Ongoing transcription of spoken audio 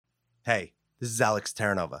Hey, this is Alex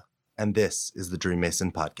Terranova, and this is the Dream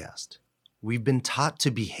Mason Podcast. We've been taught to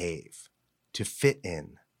behave, to fit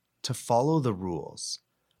in, to follow the rules,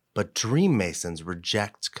 but Dream Masons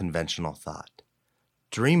reject conventional thought.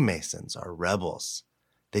 Dream Masons are rebels.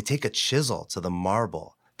 They take a chisel to the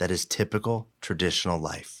marble that is typical traditional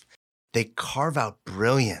life. They carve out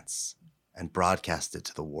brilliance and broadcast it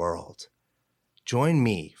to the world. Join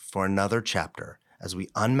me for another chapter as we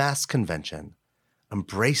unmask convention,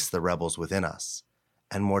 embrace the rebels within us,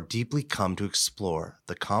 and more deeply come to explore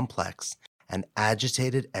the complex and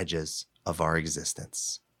agitated edges of our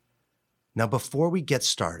existence. Now, before we get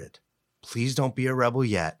started, please don't be a rebel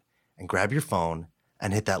yet and grab your phone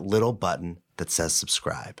and hit that little button that says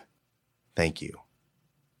subscribe. Thank you.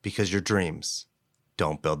 Because your dreams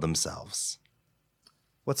don't build themselves.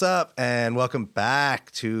 What's up, and welcome back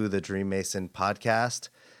to the Dream Mason Podcast.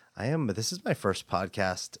 This is my first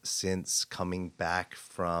podcast since coming back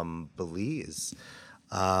from Belize.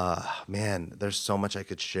 Man, there's so much I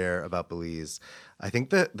could share about Belize. I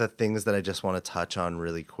think that the things that I just want to touch on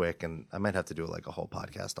really quick, and I might have to do like a whole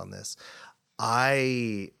podcast on this.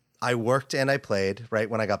 I worked and I played, right?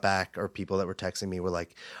 When I got back, or people that were texting me were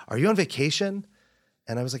like, "Are you on vacation?"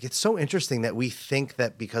 And I was like, it's so interesting that we think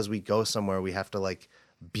that because we go somewhere, we have to like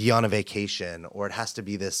be on a vacation, or it has to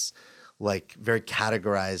be this like very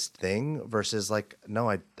categorized thing versus like, no,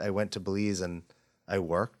 I went to Belize and I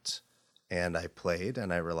worked and I played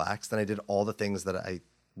and I relaxed and I did all the things that I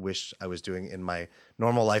wish I was doing in my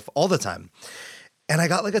normal life all the time. And I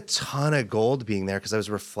got like a ton of gold being there because I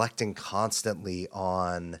was reflecting constantly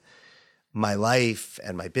on my life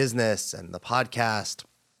and my business and the podcast.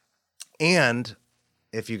 And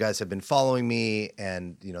if you guys have been following me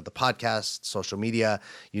and, you know, the podcast, social media,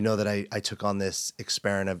 you know that I took on this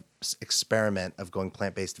experiment of going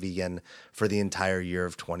plant-based vegan for the entire year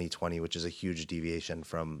of 2020, which is a huge deviation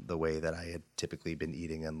from the way that I had typically been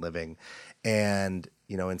eating and living. And,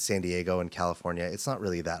 you know, in San Diego and California, it's not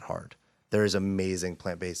really that hard. There is amazing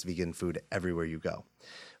plant-based vegan food everywhere you go.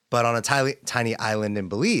 But on a tiny island in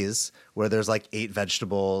Belize, where there's like 8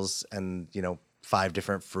 vegetables and, you know, 5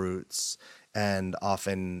 different fruits, and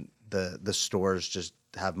often the stores just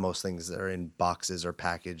have most things that are in boxes or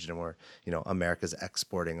packaged, and we're, you know, America's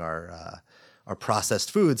exporting our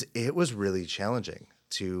processed foods. It was really challenging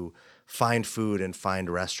to find food and find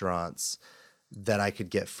restaurants that I could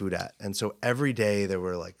get food at. And so every day there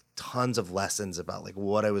were like tons of lessons about like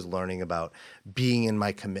what I was learning about being in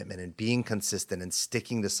my commitment and being consistent and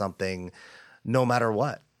sticking to something no matter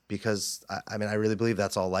what. Because I mean, I really believe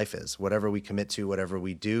that's all life is. Whatever we commit to, whatever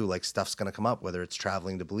we do, like stuff's going to come up, whether it's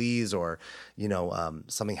traveling to Belize or, you know,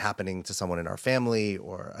 something happening to someone in our family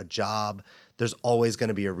or a job. There's always going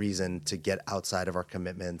to be a reason to get outside of our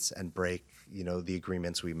commitments and break, you know, the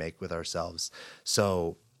agreements we make with ourselves.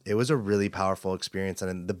 So it was a really powerful experience.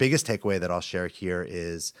 And the biggest takeaway that I'll share here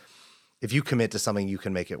is if you commit to something, you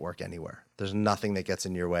can make it work anywhere. There's nothing that gets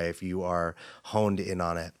in your way if you are honed in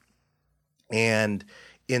on it. And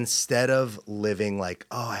instead of living like,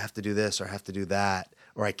 oh, I have to do this or I have to do that,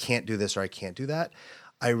 or I can't do this or I can't do that,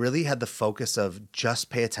 I really had the focus of just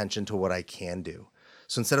pay attention to what I can do.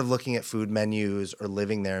 So instead of looking at food menus or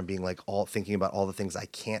living there and being like thinking about all the things I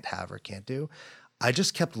can't have or can't do, I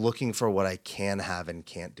just kept looking for what I can have and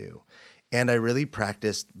can't do. And I really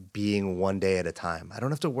practiced being one day at a time. I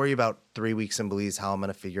don't have to worry about 3 weeks in Belize, how I'm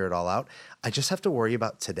going to figure it all out. I just have to worry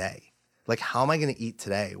about today. Like, how am I going to eat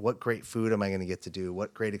today? What great food am I going to get to do?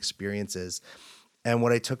 What great experiences? And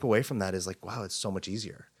what I took away from that is like, wow, it's so much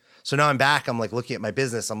easier. So now I'm back. I'm like looking at my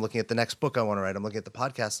business. I'm looking at the next book I want to write. I'm looking at the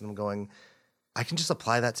podcast and I'm going, I can just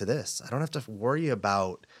apply that to this. I don't have to worry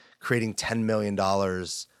about creating $10 million.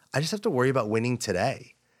 I just have to worry about winning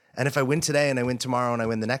today. And if I win today and I win tomorrow and I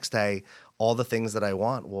win the next day, all the things that I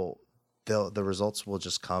want, well, the results will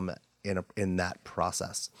just come in that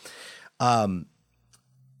process.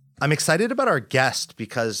 I'm excited about our guest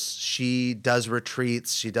because she does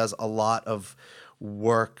retreats. She does a lot of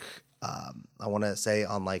work, I want to say,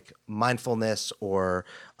 on like mindfulness or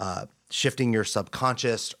shifting your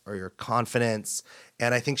subconscious or your confidence.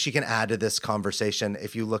 And I think she can add to this conversation.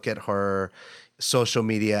 If you look at her social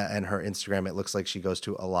media and her Instagram, it looks like she goes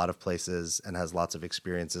to a lot of places and has lots of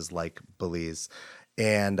experiences like Belize.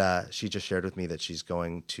 And she just shared with me that she's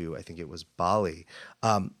going to, I think it was Bali.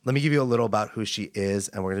 Let me give you a little about who she is,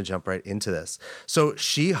 and we're going to jump right into this. So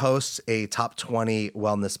she hosts a top 20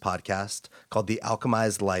 wellness podcast called the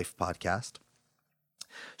Alchemized Life podcast.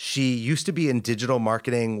 She used to be in digital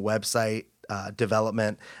marketing, website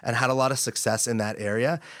development, and had a lot of success in that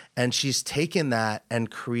area. And she's taken that and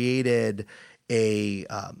created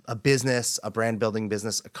a business, a brand building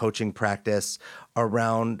business, a coaching practice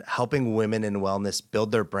around helping women in wellness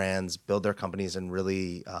build their brands, build their companies, and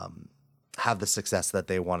really have the success that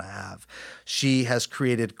they want to have. She has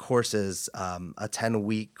created courses, a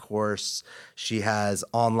 10-week course. She has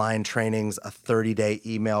online trainings, a 30-day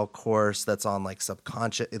email course that's on like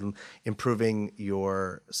improving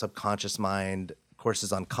your subconscious mind,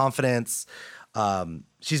 courses on confidence.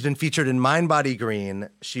 She's been featured in Mind Body Green.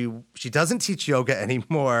 She doesn't teach yoga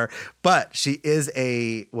anymore, but she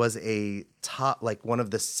was a top, like one of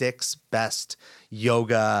the 6 best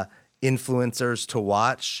yoga influencers to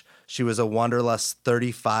watch. She was a Wanderlust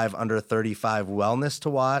 35 under 35 wellness to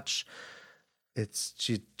watch.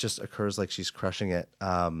 She just occurs like she's crushing it.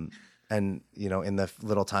 And in the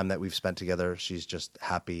little time that we've spent together, she's just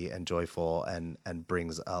happy and joyful and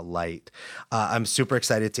brings a light. I'm super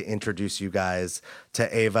excited to introduce you guys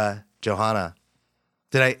to Ava, Johanna.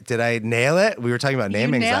 Did I nail it? We were talking about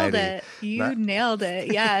name anxiety. You nailed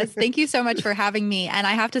it. Yes. Thank you so much for having me. And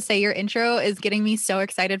I have to say, your intro is getting me so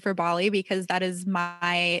excited for Bali, because that is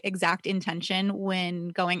my exact intention when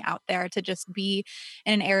going out there, to just be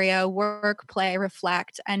in an area, work, play,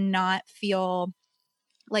 reflect, and not feel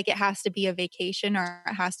like it has to be a vacation or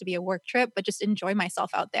it has to be a work trip, but just enjoy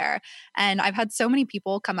myself out there. And I've had so many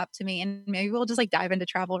people come up to me, and maybe we'll just like dive into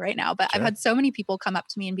travel right now, but Sure. I've had so many people come up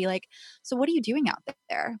to me and be like, so what are you doing out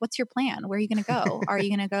there? What's your plan? Where are you going to go? Are you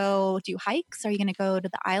going to go do hikes? Are you going to go to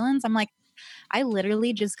the islands? I'm like, I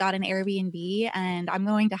literally just got an Airbnb and I'm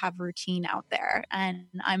going to have routine out there. And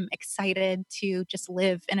I'm excited to just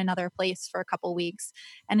live in another place for a couple weeks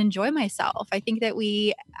and enjoy myself. I think that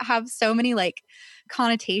we have so many like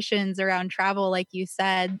connotations around travel, like you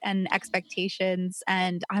said, and expectations.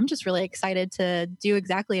 And I'm just really excited to do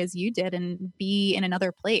exactly as you did and be in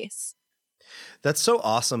another place. That's so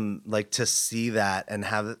awesome, like to see that and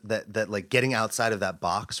have that like getting outside of that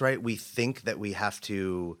box, right? We think that we have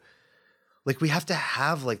to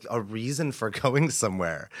have like a reason for going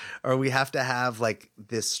somewhere, or we have to have like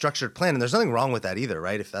this structured plan. And there's nothing wrong with that either,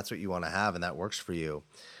 right? If that's what you want to have and that works for you.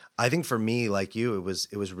 I think for me, like you,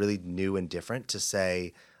 it was really new and different to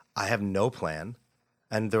say, I have no plan.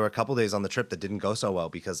 And there were a couple days on the trip that didn't go so well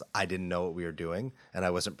because I didn't know what we were doing and I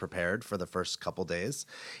wasn't prepared for the first couple days.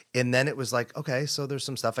 And then it was like, okay, so there's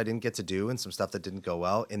some stuff I didn't get to do and some stuff that didn't go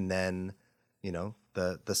well. And then,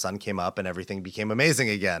 the sun came up and everything became amazing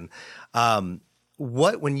again.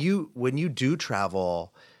 When you do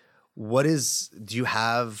travel, do you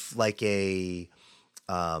have like do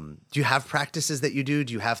you have practices that you do?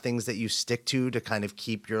 Do you have things that you stick to kind of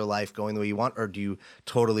keep your life going the way you want? Or do you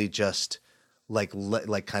totally just like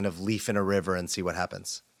kind of leaf in a river and see what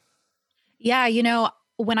happens? Yeah.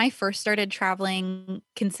 When I first started traveling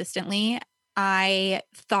consistently, I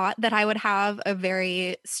thought that I would have a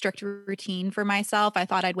very strict routine for myself. I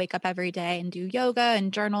thought I'd wake up every day and do yoga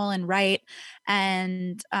and journal and write.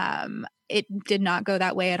 And it did not go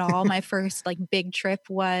that way at all. My first like big trip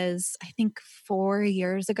was, I think, 4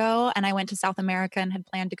 years ago. And I went to South America and had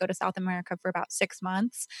planned to go to South America for about 6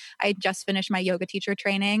 months. I had just finished my yoga teacher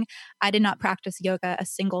training. I did not practice yoga a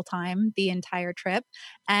single time the entire trip.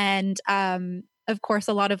 And of course,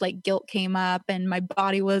 a lot of like guilt came up and my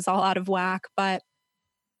body was all out of whack. But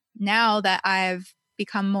now that I've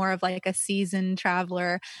become more of like a seasoned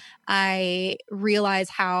traveler, I realize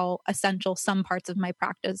how essential some parts of my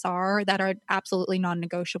practice are that are absolutely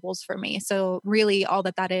non-negotiables for me. So really all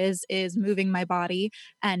that is moving my body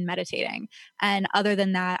and meditating. And other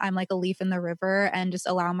than that, I'm like a leaf in the river and just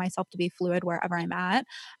allow myself to be fluid wherever I'm at,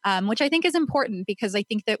 which I think is important because I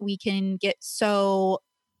think that we can get so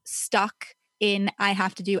stuck in I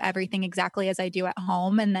have to do everything exactly as I do at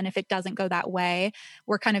home. And then if it doesn't go that way,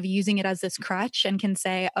 we're kind of using it as this crutch and can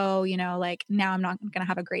say, oh, like now I'm not going to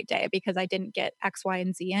have a great day because I didn't get X, Y,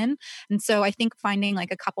 and Z in. And so I think finding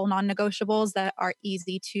like a couple non-negotiables that are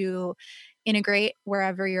easy to integrate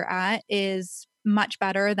wherever you're at is much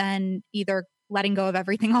better than either letting go of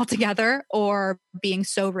everything altogether or being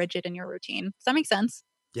so rigid in your routine. Does that make sense?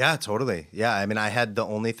 Yeah, totally. Yeah. I mean, I had the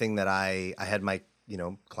only thing that I had my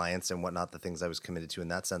clients and whatnot, the things I was committed to in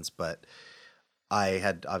that sense. But I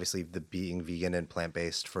had obviously the being vegan and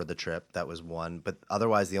plant-based for the trip. That was one. But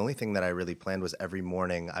otherwise, the only thing that I really planned was every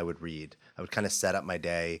morning I would read. I would kind of set up my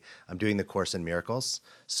day. I'm doing the Course in Miracles.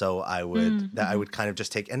 So I would kind of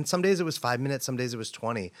just take, and some days it was 5 minutes, some days it was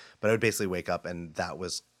 20, but I would basically wake up and that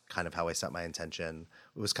was kind of how I set my intention.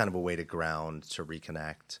 It was kind of a way to ground, to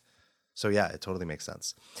reconnect. So yeah, it totally makes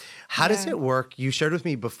sense. How does it work? You shared with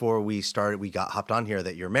me before we got hopped on here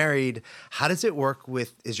that you're married. How does it work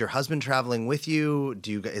is your husband traveling with you?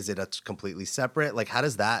 Is it a completely separate? Like, how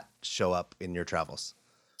does that show up in your travels?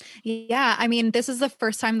 Yeah, I mean, this is the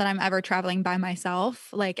first time that I'm ever traveling by myself,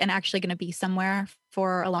 like, and actually gonna be somewhere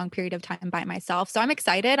for a long period of time by myself. So I'm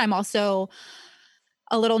excited. I'm also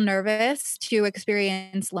a little nervous to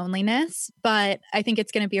experience loneliness, but I think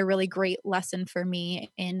it's going to be a really great lesson for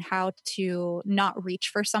me in how to not reach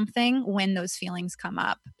for something when those feelings come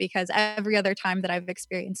up. Because every other time that I've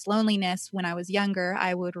experienced loneliness when I was younger,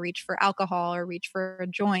 I would reach for alcohol or reach for a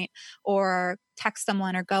joint or text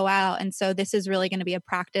someone or go out. And so this is really going to be a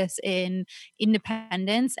practice in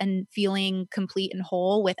independence and feeling complete and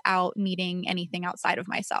whole without needing anything outside of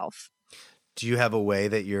myself. Do you have a way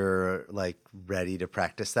that you're like ready to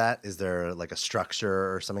practice that? Is there like a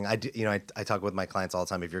structure or something? I do, I talk with my clients all the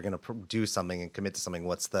time. If you're going to do something and commit to something,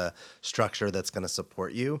 what's the structure that's going to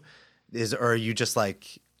support you? Or are you just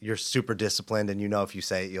like, you're super disciplined and if you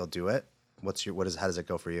say it, you'll do it? How does it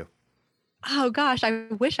go for you? Oh gosh, I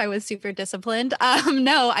wish I was super disciplined.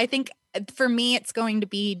 No, I think for me, it's going to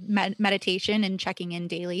be meditation and checking in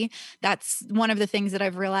daily. That's one of the things that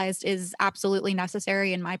I've realized is absolutely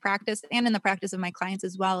necessary in my practice and in the practice of my clients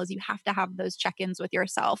as well. Is you have to have those check-ins with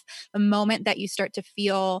yourself. The moment that you start to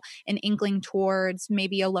feel an inkling towards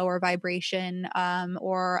maybe a lower vibration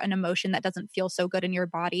or an emotion that doesn't feel so good in your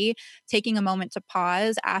body, taking a moment to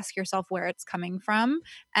pause, ask yourself where it's coming from,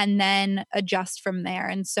 and then adjust from there.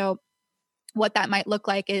 And so what that might look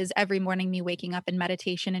like is every morning me waking up in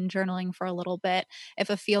meditation and journaling for a little bit. If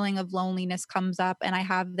a feeling of loneliness comes up and I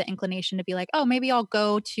have the inclination to be like, oh, maybe I'll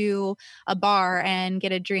go to a bar and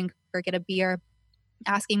get a drink or get a beer,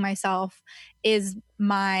 asking myself, is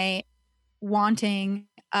my wanting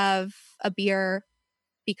of a beer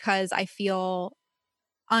because I feel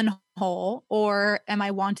unwhole, or am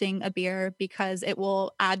I wanting a beer because it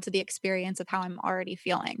will add to the experience of how I'm already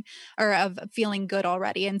feeling or of feeling good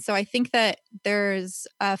already? And so I think that there's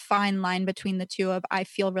a fine line between the two of I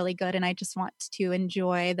feel really good and I just want to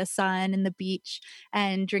enjoy the sun and the beach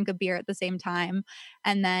and drink a beer at the same time.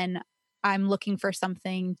 And then I'm looking for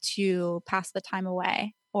something to pass the time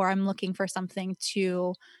away, or I'm looking for something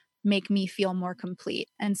to make me feel more complete.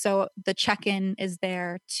 And so the check in is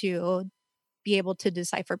there to be able to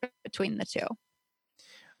decipher between the two.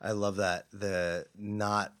 I love that. The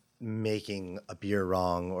not making a beer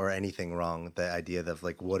wrong or anything wrong, the idea of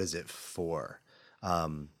like, what is it for? I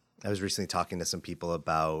was recently talking to some people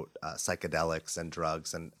about psychedelics and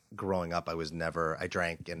drugs, and growing up, I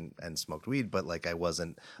drank and smoked weed, but like I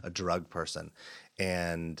wasn't a drug person.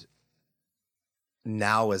 And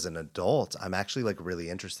now as an adult, I'm actually like really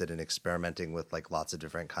interested in experimenting with like lots of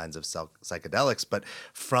different kinds of psychedelics, but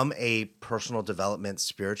from a personal development,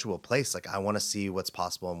 spiritual place. Like I want to see what's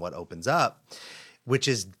possible and what opens up, which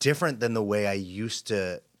is different than the way I used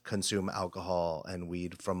to consume alcohol and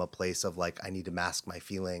weed, from a place of like, I need to mask my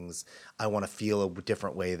feelings. I want to feel a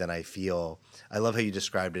different way than I feel. I love how you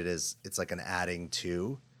described it as it's like an adding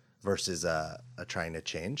to versus a trying to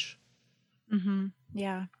change. Mm-hmm.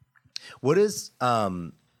 Yeah. What is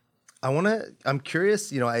I'm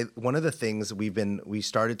curious, one of the things we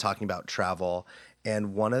started talking about travel,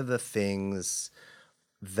 and one of the things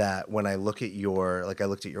that when I look at I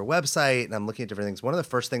looked at your website and I'm looking at different things, one of the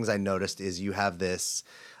first things I noticed is you have this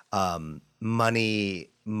money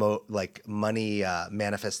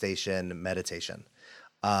manifestation meditation.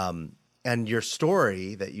 And your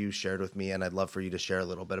story that you shared with me, and I'd love for you to share a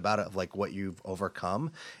little bit about it, of like what you've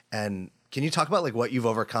overcome. And can you talk about like what you've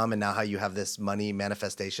overcome and now how you have this money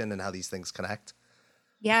manifestation and how these things connect?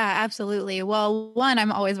 Yeah, absolutely. Well, one,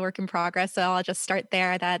 I'm always work in progress, so I'll just start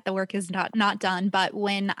there that the work is not done. But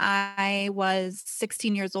when I was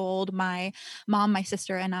 16 years old, my mom, my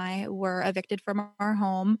sister, and I were evicted from our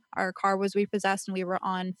home. Our car was repossessed, and we were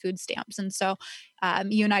on food stamps. And so,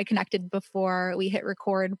 you and I connected before we hit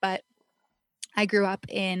record, but I grew up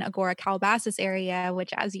in Agora, Calabasas area,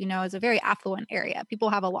 which, as you know, is a very affluent area. People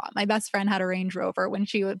have a lot. My best friend had a Range Rover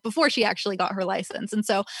before she actually got her license, and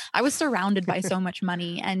so I was surrounded by so much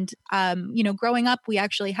money. And growing up, we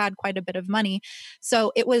actually had quite a bit of money,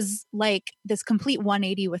 so it was like this complete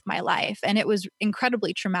 180 with my life, and it was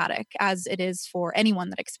incredibly traumatic, as it is for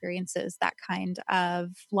anyone that experiences that kind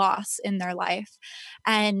of loss in their life.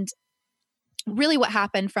 And really what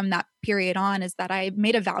happened from that period on is that I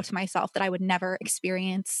made a vow to myself that I would never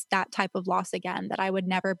experience that type of loss again, that I would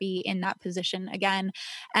never be in that position again.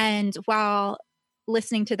 And while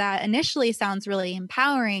listening to that initially sounds really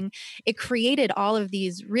empowering, it created all of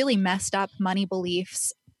these really messed up money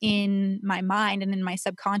beliefs in my mind and in my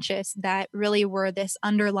subconscious that really were this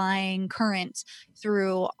underlying current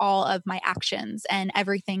through all of my actions and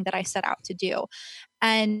everything that I set out to do.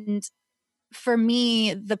 And for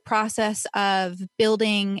me, the process of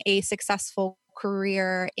building a successful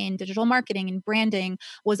career in digital marketing and branding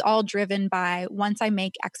was all driven by, once I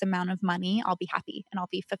make X amount of money, I'll be happy and I'll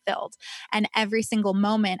be fulfilled. And every single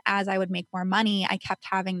moment as I would make more money, I kept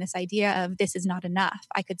having this idea of, this is not enough.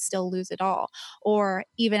 I could still lose it all. Or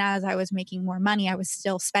even as I was making more money, I was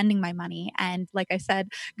still spending my money. And like I said,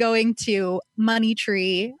 going to Money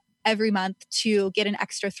Tree every month to get an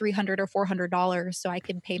extra $300 or $400 so I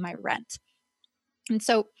can pay my rent. And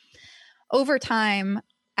so over time,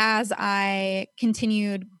 as I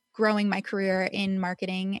continued growing my career in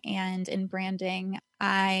marketing and in branding,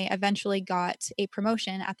 I eventually got a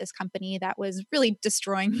promotion at this company that was really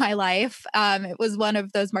destroying my life. It was one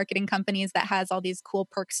of those marketing companies that has all these cool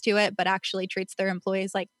perks to it, but actually treats their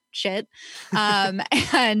employees like shit. Um,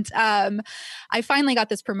 and I finally got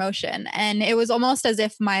this promotion, and it was almost as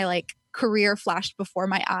if my like career flashed before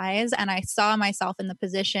my eyes, and I saw myself in the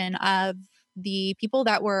position of the people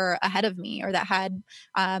that were ahead of me, or that had,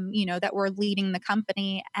 that were leading the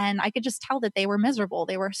company. And I could just tell that they were miserable.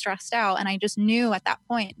 They were stressed out. And I just knew at that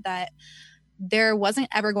point that there wasn't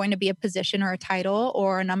ever going to be a position or a title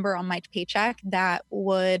or a number on my paycheck that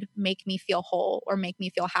would make me feel whole or make me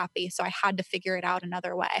feel happy. So I had to figure it out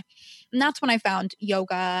another way. And that's when I found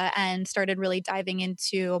yoga and started really diving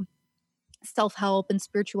into self-help and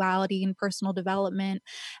spirituality and personal development.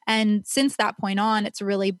 And since that point on, it's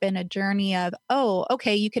really been a journey of, oh,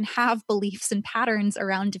 okay, you can have beliefs and patterns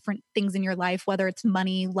around different things in your life, whether it's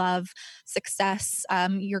money, love, success,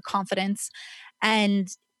 your confidence. And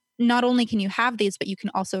not only can you have these, but you can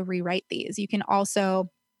also rewrite these. You can also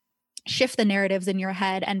shift the narratives in your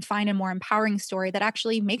head and find a more empowering story that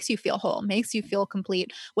actually makes you feel whole, makes you feel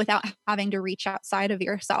complete without having to reach outside of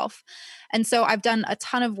yourself. And so I've done a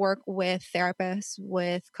ton of work with therapists,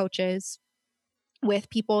 with coaches, with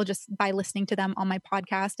people, just by listening to them on my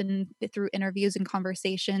podcast and through interviews and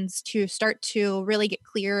conversations, to start to really get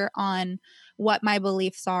clear on what my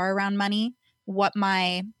beliefs are around money, what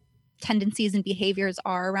my tendencies and behaviors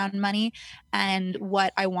are around money, and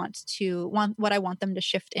what I want them to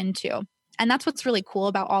shift into. And that's what's really cool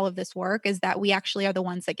about all of this work, is that we actually are the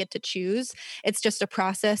ones that get to choose. It's just a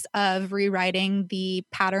process of rewriting the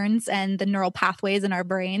patterns and the neural pathways in our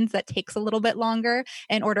brains that takes a little bit longer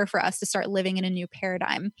in order for us to start living in a new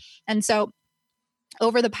paradigm. And so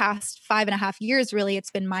over the past 5.5 years, really,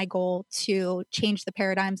 it's been my goal to change the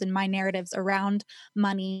paradigms and my narratives around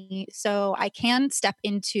money so I can step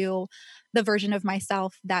into the version of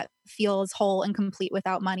myself that feels whole and complete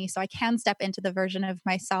without money. So I can step into the version of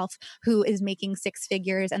myself who is making six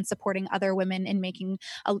figures and supporting other women in making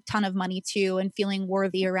a ton of money too, and feeling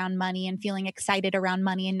worthy around money and feeling excited around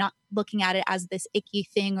money, and not looking at it as this icky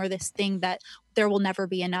thing or this thing that there will never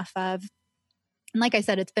be enough of. And like I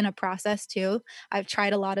said, it's been a process too. I've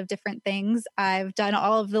tried a lot of different things. I've done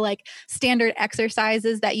all of the like standard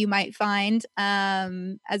exercises that you might find,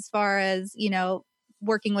 as far as,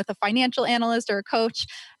 working with a financial analyst or a coach,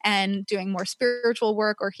 and doing more spiritual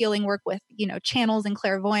work or healing work with, channels and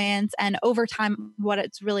clairvoyance. And over time, what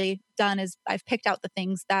it's really done is I've picked out the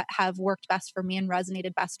things that have worked best for me and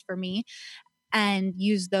resonated best for me, and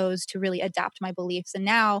use those to really adapt my beliefs. And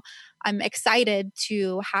now I'm excited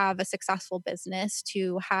to have a successful business,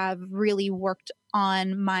 to have really worked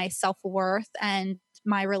on my self-worth and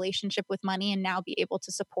my relationship with money, and now be able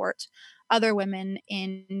to support other women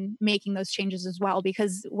in making those changes as well.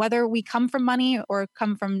 Because whether we come from money or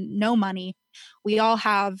come from no money, we all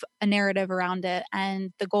have a narrative around it.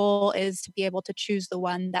 And the goal is to be able to choose the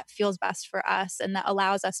one that feels best for us and that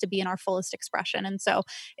allows us to be in our fullest expression. And so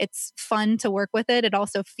it's fun to work with it. It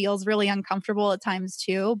also feels really uncomfortable at times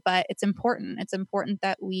too, but it's important. It's important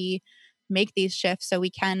that we make these shifts so we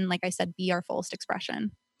can, like I said, be our fullest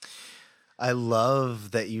expression. I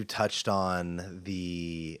love that you touched on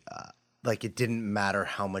the like it didn't matter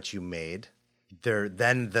how much you made.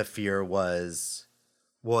 Then the fear was,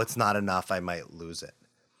 well, it's not enough. I might lose it.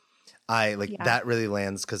 Yeah. That really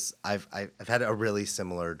lands because I've had a really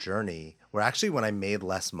similar journey where actually when I made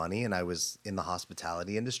less money and I was in the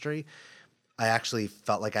hospitality industry, I actually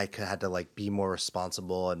felt like had to like be more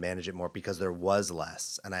responsible and manage it more because there was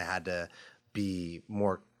less, and I had to be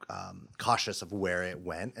more cautious of where it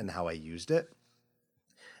went and how I used it.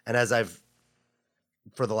 And as I've,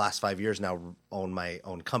 for the last 5 years now, own my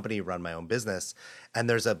own company, run my own business, and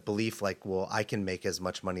there's a belief like, well, I can make as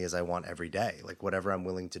much money as I want every day. Like whatever I'm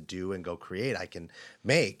willing to do and go create, I can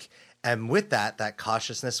make. And with that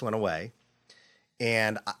cautiousness went away.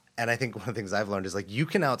 And I think one of the things I've learned is like, you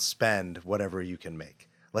can outspend whatever you can make.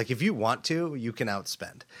 Like if you want to, you can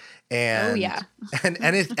outspend. And, Oh yeah.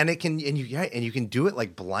 and you can do it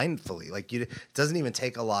like blindly. Like it doesn't even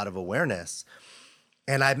take a lot of awareness.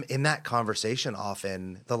 And I'm in that conversation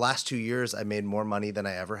often. The last 2 years, I made more money than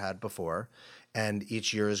I ever had before. And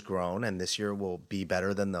each year has grown, and this year will be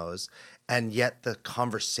better than those. And yet the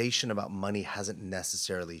conversation about money hasn't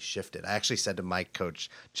necessarily shifted. I actually said to my coach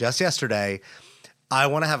just yesterday, I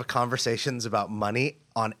want to have conversations about money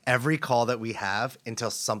on every call that we have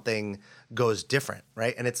until something goes different,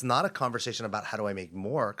 right? And it's not a conversation about how do I make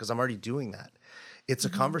more, because I'm already doing that. It's a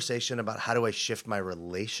conversation about how do I shift my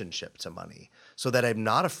relationship to money so that I'm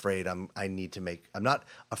not afraid I'm not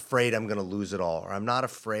afraid I'm going to lose it all, or I'm not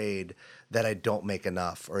afraid that I don't make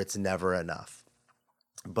enough or it's never enough.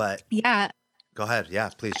 But Yeah. go ahead. Yeah,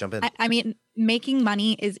 please jump in. I mean, making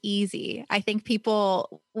money is easy. I think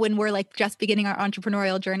people, when we're like just beginning our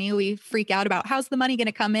entrepreneurial journey, we freak out about how's the money going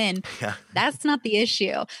to come in. Yeah. That's not the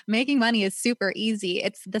issue. Making money is super easy.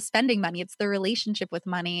 It's the spending money. It's the relationship with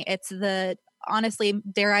money. It's the, honestly,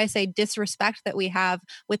 dare I say, disrespect that we have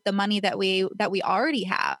with the money that we already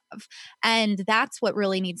have. And that's what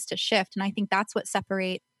really needs to shift. And I think that's what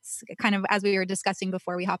separates, kind of as we were discussing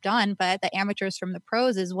before we hopped on, but the amateurs from the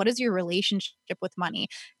pros is, what is your relationship with money?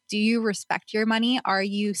 Do you respect your money? Are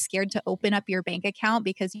you scared to open up your bank account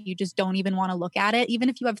because you just don't even want to look at it? Even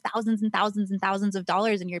if you have thousands and thousands and thousands of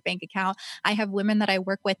dollars in your bank account, I have women that I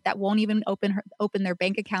work with that won't even open their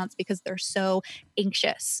bank accounts because they're so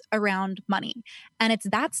anxious around money. And it's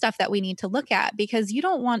that stuff that we need to look at, because you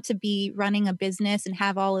don't want to be running a business and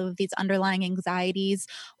have all of these underlying anxieties,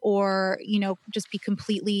 or, just be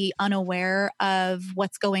completely unaware of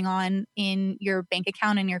what's going on in your bank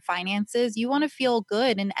account and your finances. You want to feel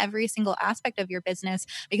good in every single aspect of your business,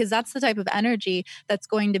 because that's the type of energy that's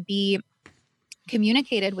going to be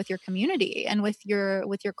communicated with your community and with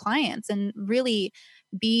your clients. And really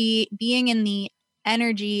being in the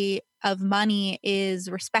energy of money is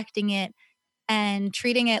respecting it and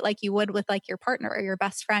treating it like you would with like your partner or your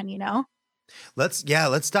best friend. Let's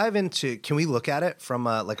dive into, can we look at it from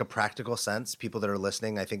like a practical sense? People that are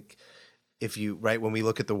listening, I think when we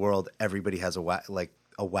look at the world, everybody has a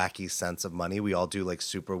wacky sense of money. We all do like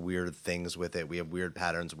super weird things with it. We have weird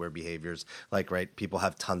patterns, weird behaviors. Like, right, people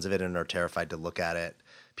have tons of it and are terrified to look at it.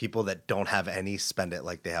 People that don't have any spend it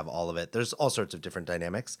like they have all of it. There's all sorts of different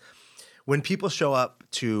dynamics. When people show up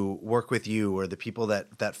to work with you, or the people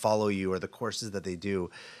that follow you, or the courses that they do,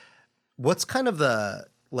 what's kind of the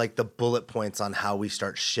bullet points on how we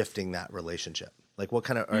start shifting that relationship? Like what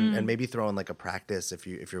kind of, and maybe throw in like a practice if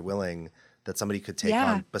you're willing, that somebody could take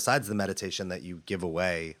on besides the meditation that you give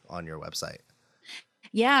away on your website.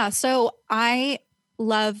 Yeah. So I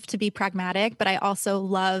love to be pragmatic, but I also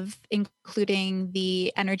love including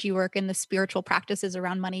the energy work and the spiritual practices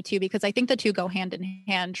around money too, because I think the two go hand in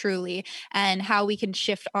hand truly, and how we can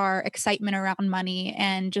shift our excitement around money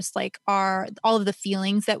and just like all of the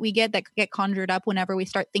feelings that we get that get conjured up whenever we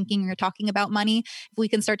start thinking or talking about money. If we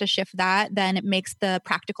can start to shift that, then it makes the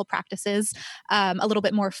practical practices a little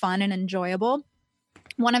bit more fun and enjoyable.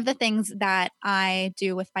 One of the things that I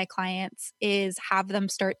do with my clients is have them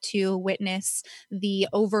start to witness the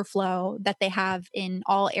overflow that they have in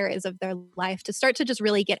all areas of their life, to start to just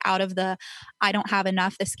really get out of the I don't have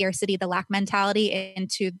enough, the scarcity, the lack mentality,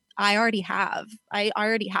 into I already have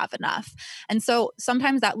enough. And so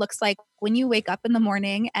sometimes that looks like when you wake up in the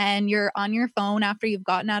morning and you're on your phone after you've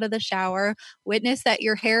gotten out of the shower, witness that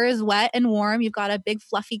your hair is wet and warm, you've got a big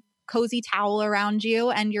fluffy cozy towel around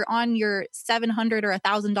you, and you're on your $700 or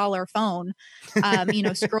 $1,000 phone,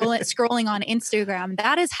 scrolling on Instagram.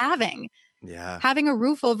 That is having. Yeah. Having a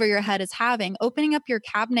roof over your head is having. Opening up your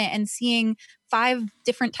cabinet and seeing 5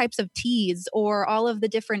 different types of teas, or all of the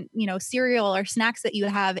different, cereal or snacks that you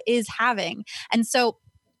have, is having. And so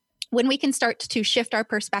when we can start to shift our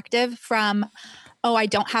perspective from, oh, I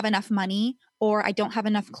don't have enough money, or I don't have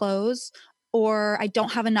enough clothes, or I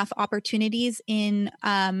don't have enough opportunities in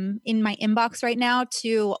my inbox right now,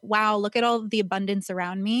 to, wow, look at all the abundance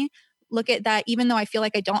around me. Look at that. Even though I feel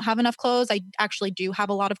like I don't have enough clothes, I actually do have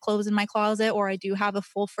a lot of clothes in my closet, or I do have a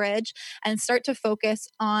full fridge. And start to focus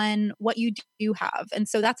on what you do have. And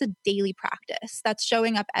so that's a daily practice. That's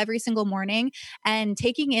showing up every single morning and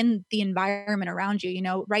taking in the environment around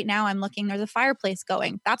you. Right now I'm looking, there's a fireplace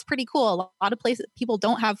going. That's pretty cool. A lot of places, people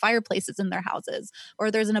don't have fireplaces in their houses,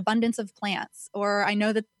 or there's an abundance of plants, or I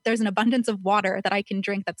know that there's an abundance of water that I can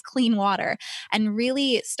drink that's clean water. And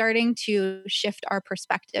really starting to shift our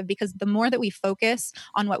perspective, because the more that we focus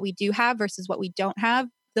on what we do have versus what we don't have,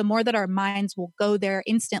 the more that our minds will go there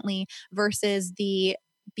instantly, versus the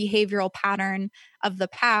behavioral pattern of the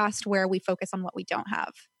past where we focus on what we don't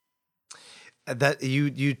have. That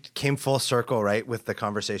you came full circle, right, with the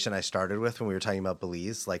conversation I started with when we were talking about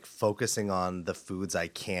Belize, like focusing on the foods I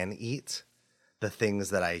can eat. the things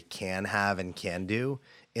that I can have and can do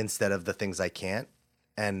instead of the things I can't.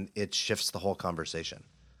 And it shifts the whole conversation.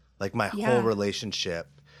 Like my whole Yeah. relationship,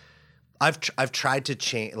 I've tried to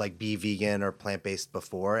change, like be vegan or plant-based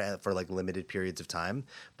before for like limited periods of time,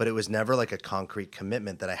 but it was never like a concrete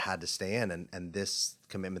commitment that I had to stay in. And this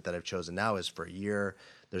commitment that I've chosen now is for a year.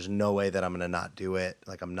 There's no way that I'm going to not do it.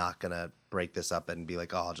 Like I'm not going to break this up and be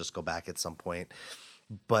like, oh, I'll just go back at some point.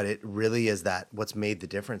 But it really is that what's made the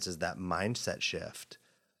difference is that mindset shift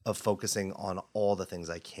of focusing on all the things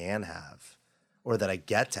I can have or that I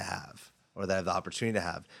get to have or that I have the opportunity to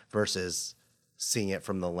have versus seeing it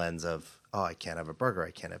from the lens of, oh, I can't have a burger, I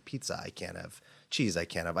can't have pizza, I can't have cheese, I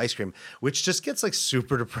can't have ice cream, which just gets like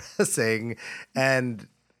super depressing. And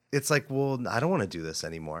it's like, well, I don't want to do this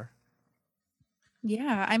anymore.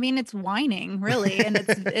 Yeah, I mean, it's whining, really, and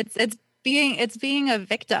it's being a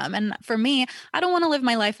victim, and for me, I don't wanna live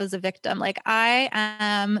my life as a victim. Like, I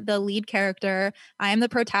am the lead character, I am the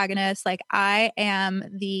protagonist, like, I am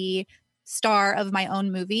the star of my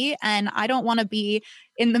own movie, and I don't wanna be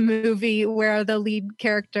in the movie where the lead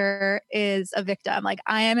character is a victim. Like,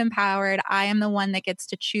 I am empowered, I am the one that gets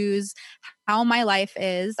to choose how my life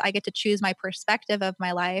is, I get to choose my perspective of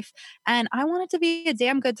my life, and I want it to be a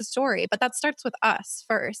damn good story, but that starts with us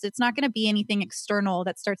first. It's not going to be anything external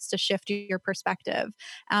that starts to shift your perspective.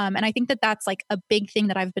 And I think that that's like a big thing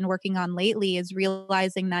that I've been working on lately is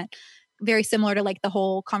realizing that very similar to like the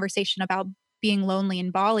whole conversation about being lonely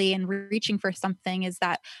in Bali and reaching for something is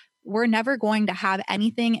that we're never going to have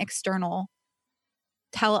anything external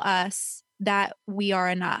tell us that we are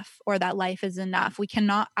enough or that life is enough. We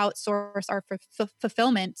cannot outsource our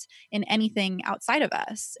fulfillment in anything outside of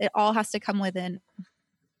us. It all has to come within.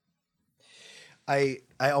 I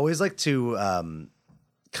always like to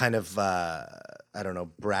kind of I don't know,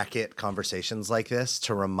 bracket conversations like this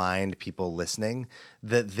to remind people listening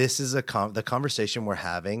that this is the conversation we're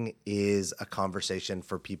having is a conversation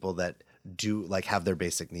for people that do like have their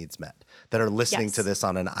basic needs met, that are listening to Yes. this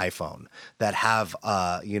on an iPhone, that have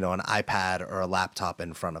an iPad or a laptop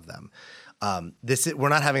in front of them. We're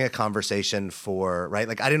not having a conversation for, right?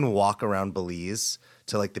 Like I didn't walk around Belize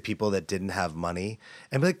to like the people that didn't have money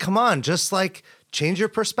and be like, come on, just like change your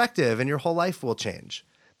perspective and your whole life will change.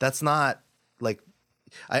 That's not like,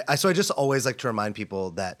 so I just always like to remind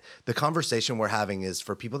people that the conversation we're having is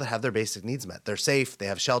for people that have their basic needs met. They're safe, they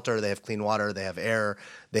have shelter, they have clean water, they have air,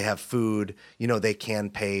 they have food, they can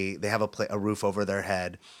pay, they have a roof over their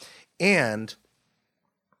head. And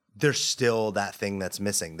there's still that thing that's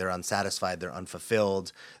missing. They're unsatisfied, they're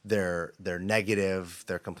unfulfilled, they're negative,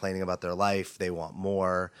 they're complaining about their life, they want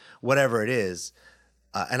more, whatever it is.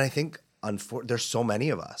 And I think there's so many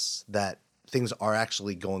of us that things are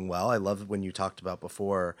actually going well. I love when you talked about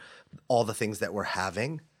before all the things that we're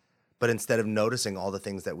having, but instead of noticing all the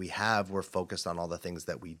things that we have, we're focused on all the things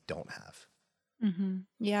that we don't have.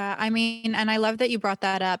 Yeah, I mean, and I love that you brought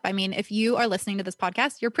that up. I mean, if you are listening to this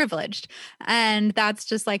podcast, you're privileged. And that's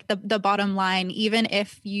just like the bottom line, even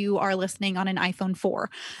if you are listening on an iPhone 4.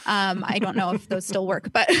 I don't know if those still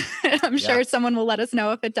work, but I'm Yeah. sure someone will let us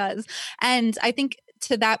know if it does. And I think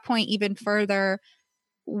to that point, even further,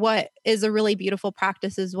 what is a really beautiful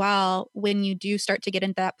practice as well, when you do start to get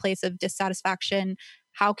into that place of dissatisfaction,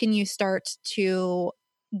 how can you start to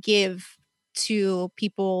give to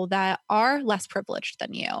people that are less privileged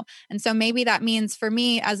than you? And so maybe that means for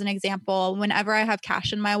me, as an example, whenever I have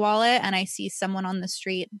cash in my wallet and I see someone on the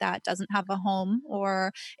street that doesn't have a home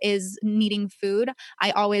or is needing food,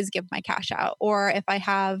 I always give my cash out. Or if I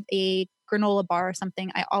have a granola bar or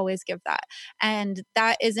something, I always give that. And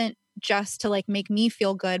that isn't just to like make me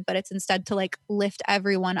feel good, but it's instead to like lift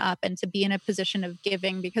everyone up and to be in a position of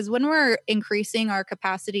giving. Because when we're increasing our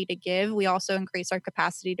capacity to give, we also increase our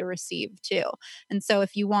capacity to receive too. And so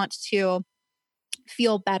if you want to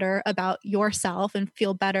feel better about yourself and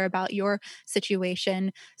feel better about your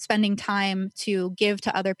situation, spending time to give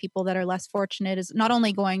to other people that are less fortunate is not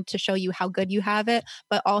only going to show you how good you have it,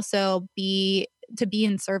 but also be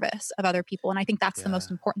in service of other people. And I think that's the Yeah.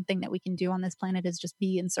 most important thing that we can do on this planet is just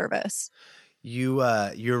be in service.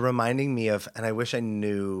 You're reminding me of, and I wish I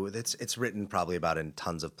knew. It's written probably about in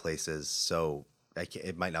tons of places, so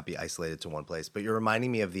it might not be isolated to one place. But you're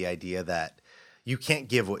reminding me of the idea that you can't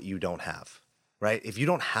give what you don't have, right? If you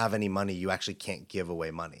don't have any money, you actually can't give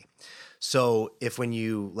away money. So if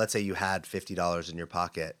let's say you had $50 in your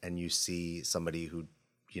pocket and you see somebody who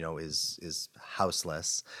is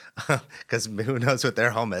houseless because who knows what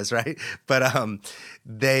their home is, right? But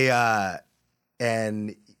they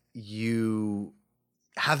and you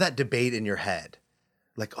have that debate in your head,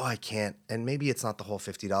 like, oh, I can't, and maybe it's not the whole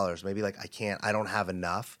 $50, maybe like I don't have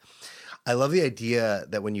enough. I love the idea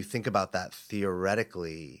that when you think about that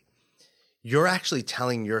theoretically, you're actually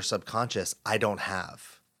telling your subconscious, I don't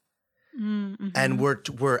have. And Mm-hmm.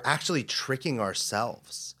 we're actually tricking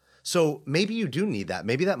ourselves. So maybe you do need that.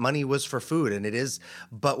 Maybe that money was for food and it is,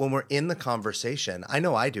 but when we're in the conversation, I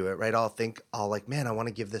know I do it, right? I'll like, man, I want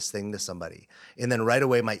to give this thing to somebody. And then right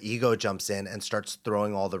away my ego jumps in and starts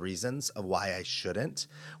throwing all the reasons of why I shouldn't,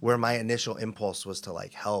 where my initial impulse was to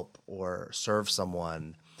like help or serve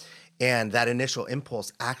someone. And that initial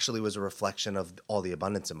impulse actually was a reflection of all the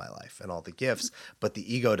abundance in my life and all the gifts, but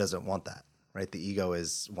the ego doesn't want that, right? The ego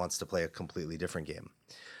is wants to play a completely different game.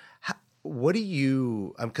 What do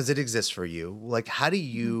you, because it exists for you, like how do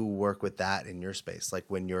Mm-hmm. you work with that in your space? Like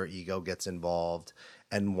when your ego gets involved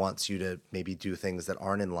and wants you to maybe do things that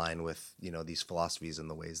aren't in line with, these philosophies and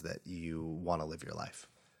the ways that you want to live your life.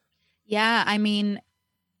 Yeah, I mean,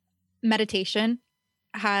 meditation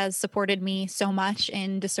has supported me so much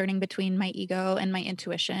in discerning between my ego and my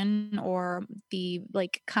intuition, or the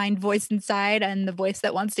like kind voice inside and the voice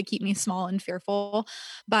that wants to keep me small and fearful.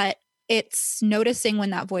 But it's noticing when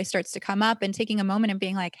that voice starts to come up and taking a moment and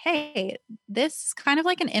being like, hey, this is kind of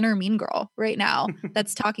like an inner mean girl right now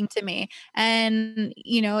that's talking to me. And,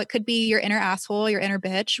 it could be your inner asshole, your inner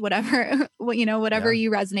bitch, whatever, whatever Yeah.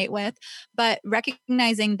 you resonate with. But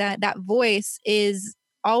recognizing that that voice is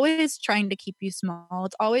always trying to keep you small.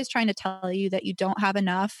 It's always trying to tell you that you don't have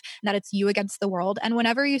enough, that it's you against the world. And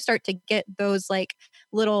whenever you start to get those like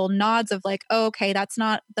little nods of like, oh, okay, that's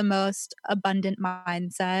not the most abundant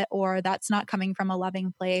mindset, or that's not coming from a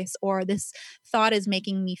loving place, or this thought is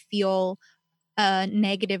making me feel a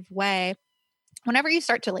negative way. Whenever you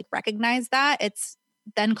start to like recognize that, it's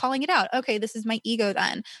then calling it out. Okay, this is my ego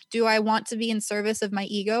then. Do I want to be in service of my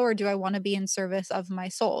ego, or do I want to be in service of my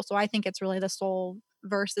soul? So I think it's really the soul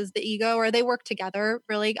versus the ego, or they work together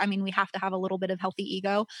really. I mean, we have to have a little bit of healthy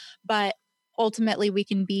ego, but ultimately we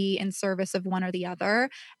can be in service of one or the other.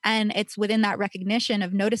 And it's within that recognition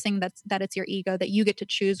of noticing that it's your ego, that you get to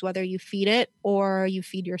choose whether you feed it or you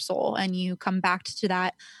feed your soul, and you come back to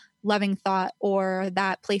that loving thought, or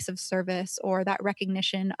that place of service, or that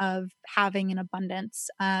recognition of having an abundance,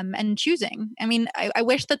 and choosing. I mean, I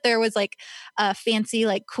wish that there was like a fancy,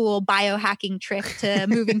 like cool biohacking trick to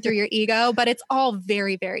moving through your ego, but it's all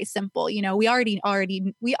very, very simple. We already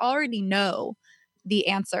know the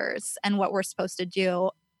answers and what we're supposed to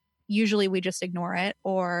do. Usually we just ignore it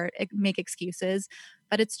or make excuses,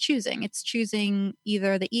 but it's choosing. It's choosing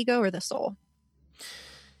either the ego or the soul.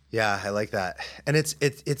 Yeah, I like that. And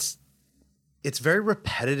it's very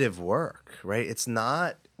repetitive work, right? It's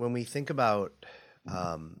not when we think about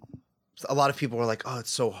um, a lot of people are like, oh,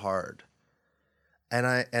 it's so hard.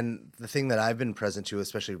 And the thing that I've been present to,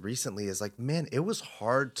 especially recently, is like, man, it was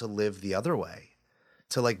hard to live the other way,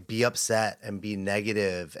 to like be upset and be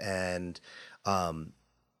negative and um,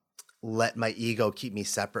 let my ego keep me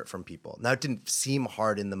separate from people. Now, it didn't seem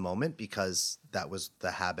hard in the moment because that was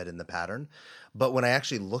the habit and the pattern. But when I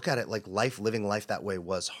actually look at it, like living life that way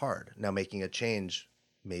was hard. Now, making a change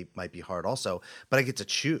might be hard also, but I get to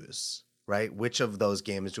choose, right? Which of those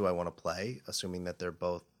games do I want to play, assuming that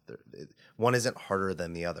one isn't harder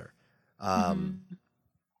than the other. Um, Mm-hmm.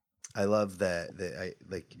 I love that I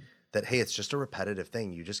like that. Hey, it's just a repetitive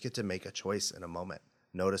thing. You just get to make a choice in a moment,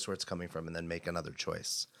 notice where it's coming from, and then make another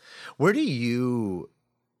choice. Where do you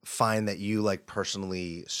find that you like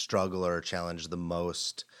personally struggle or challenge the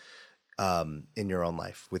most in your own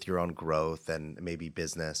life with your own growth and maybe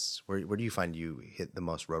business? Where do you find you hit the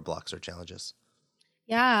most roadblocks or challenges?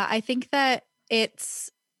 Yeah, I think that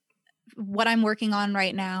it's what I'm working on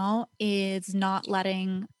right now is not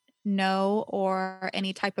letting no or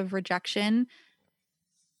any type of rejection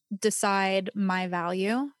decide my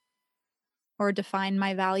value or define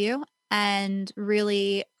my value, and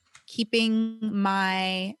really keeping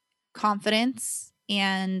my confidence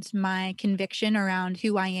and my conviction around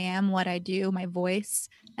who I am, what I do, my voice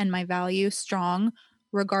and my value strong,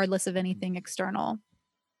 regardless of anything external.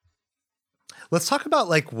 Let's talk about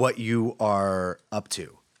like what you are up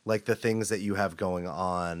to, like the things that you have going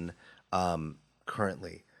on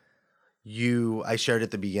currently. I shared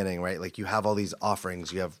at the beginning, right? Like you have all these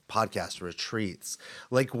offerings, you have podcast retreats.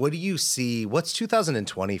 Like what do you see? What's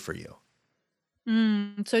 2020 for you?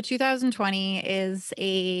 So 2020 is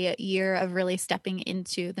a year of really stepping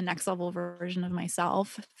into the next level version of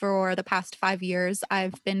myself. For the past 5 years,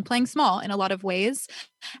 I've been playing small in a lot of ways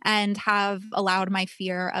and have allowed my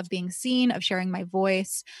fear of being seen, of sharing my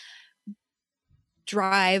voice,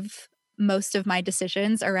 drive most of my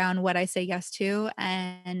decisions around what I say yes to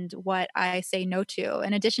and what I say no to.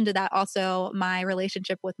 In addition to that, also my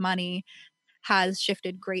relationship with money has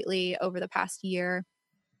shifted greatly over the past year.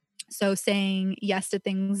 So saying yes to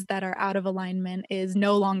things that are out of alignment is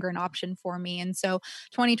no longer an option for me. And so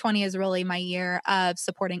 2020 is really my year of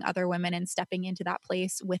supporting other women and stepping into that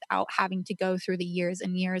place without having to go through the years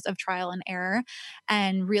and years of trial and error,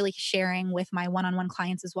 and really sharing with my one-on-one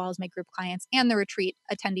clients as well as my group clients and the retreat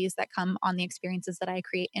attendees that come on the experiences that I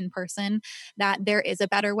create in person, that there is a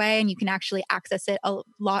better way and you can actually access it a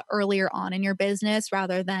lot earlier on in your business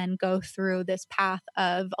rather than go through this path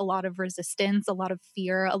of a lot of resistance, a lot of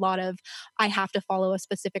fear, a lot of I have to follow a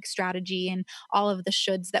specific strategy and all of the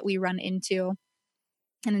shoulds that we run into,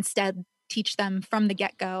 and instead teach them from the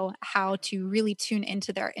get go how to really tune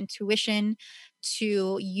into their intuition,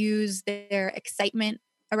 to use their excitement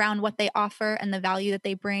around what they offer and the value that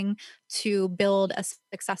they bring to build a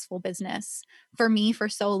successful business. For me, for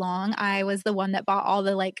so long, I was the one that bought all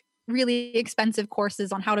the like really expensive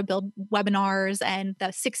courses on how to build webinars and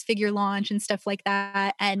the six-figure launch and stuff like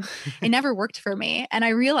that. And it never worked for me. And I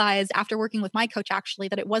realized after working with my coach actually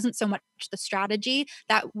that it wasn't so much the strategy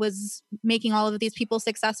that was making all of these people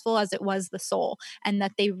successful as it was the soul, and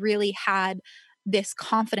that they really had this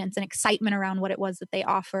confidence and excitement around what it was that they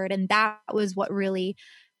offered. And that was what really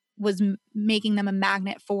was making them a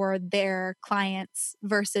magnet for their clients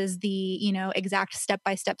versus the, exact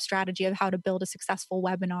step-by-step strategy of how to build a successful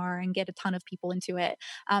webinar and get a ton of people into it.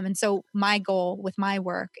 And so my goal with my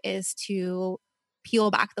work is to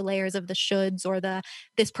peel back the layers of the shoulds or the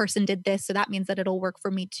this person did this so that means that it'll work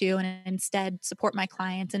for me too, and instead support my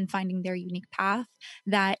clients in finding their unique path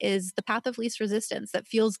that is the path of least resistance, that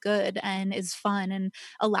feels good and is fun and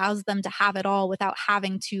allows them to have it all without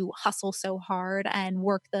having to hustle so hard and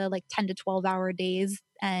work the like 10 to 12-hour days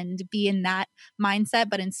and be in that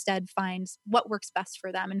mindset, but instead find what works best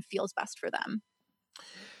for them and feels best for them.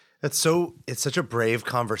 It's such a brave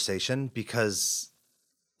conversation because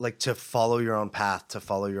like to follow your own path, to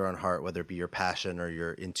follow your own heart, whether it be your passion or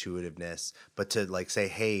your intuitiveness, but to like say,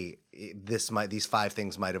 hey, these 5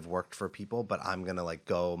 things might have worked for people, but I'm going to like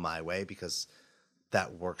go my way because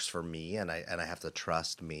that works for me. And I have to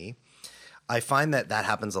trust me. I find that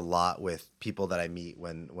happens a lot with people that I meet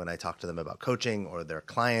when I talk to them about coaching or their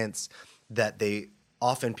clients, that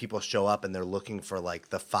people show up and they're looking for like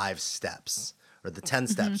the 5 steps or the 10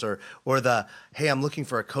 steps or the, hey, I'm looking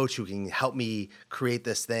for a coach who can help me create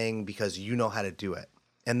this thing because you know how to do it.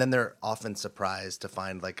 And then they're often surprised to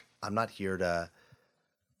find like, I'm not here to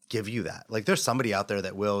give you that. Like there's somebody out there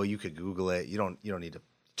that will, you could Google it. You don't need to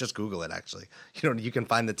just Google it. Actually, you can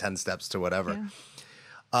find the 10 steps to whatever.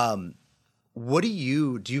 Yeah. What do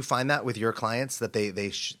you find that with your clients that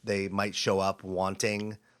they might show up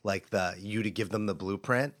wanting like you to give them the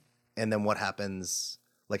blueprint, and then what happens?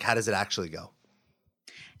 Like, how does it actually go?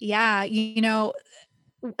 Yeah,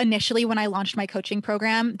 initially when I launched my coaching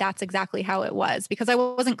program, that's exactly how it was, because I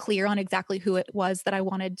wasn't clear on exactly who it was that I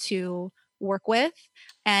wanted to work with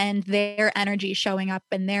and their energy showing up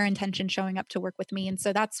and their intention showing up to work with me. And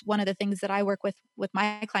so that's one of the things that I work with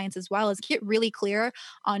my clients as well, is get really clear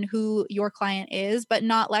on who your client is, but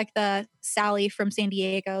not like the Sally from San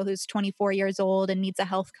Diego who's 24 years old and needs a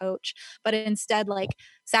health coach, but instead like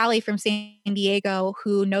Sally from San Diego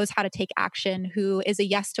who knows how to take action, who is a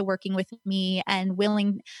yes to working with me and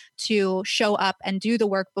willing to show up and do the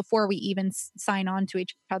work before we even sign on to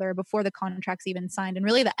each other, before the contract's even signed, and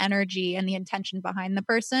really the energy and the intention behind the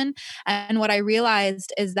person. And what I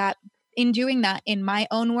realized is that in doing that in my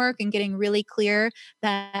own work and getting really clear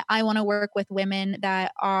that I want to work with women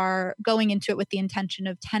that are going into it with the intention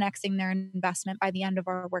of 10xing their investment by the end of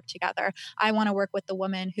our work together. I want to work with the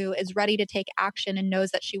woman who is ready to take action and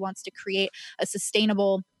knows that she wants to create a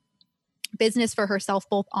sustainable business for herself,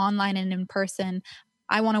 both online and in person.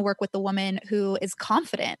 I want to work with the woman who is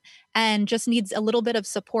confident and just needs a little bit of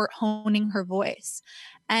support honing her voice.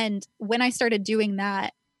 And when I started doing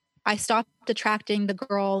that, I stopped attracting the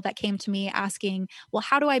girl that came to me asking, well,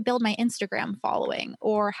 how do I build my Instagram following?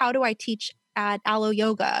 Or how do I teach at Aloe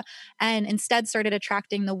Yoga? And instead started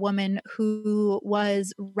attracting the woman who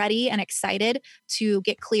was ready and excited to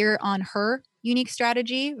get clear on her unique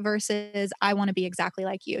strategy versus I want to be exactly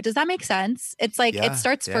like you. Does that make sense? It's like it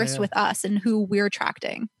starts first with us and who we're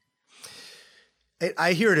attracting.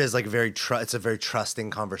 I hear it as like it's a very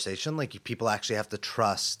trusting conversation. Like people actually have to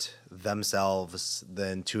trust themselves,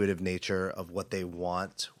 the intuitive nature of what they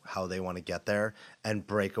want, how they want to get there, and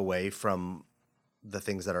break away from the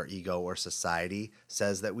things that our ego or society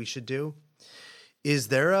says that we should do. Is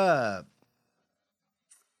there I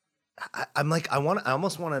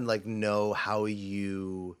almost want to like know how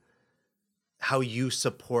you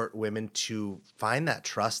support women to find that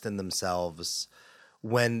trust in themselves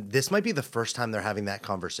when this might be the first time they're having that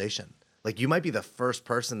conversation. Like you might be the first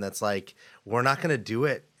person that's like, we're not going to do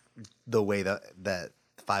it the way that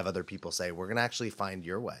five other people say. We're going to actually find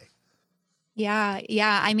your way. Yeah.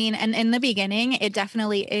 Yeah. I mean, and in the beginning, it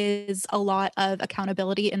definitely is a lot of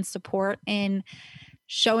accountability and support in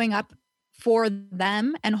showing up for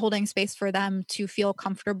them and holding space for them to feel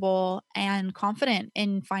comfortable and confident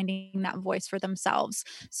in finding that voice for themselves.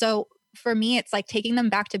 So for me, it's like taking them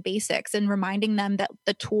back to basics and reminding them that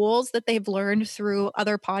the tools that they've learned through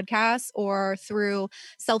other podcasts or through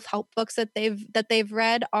self-help books that they've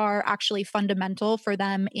read are actually fundamental for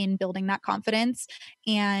them in building that confidence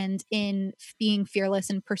and in being fearless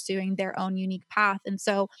and pursuing their own unique path. And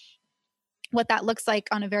so what that looks like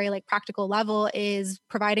on a very like practical level is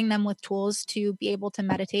providing them with tools to be able to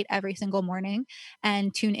meditate every single morning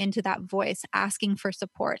and tune into that voice, asking for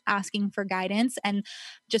support, asking for guidance, and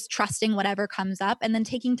just trusting whatever comes up, and then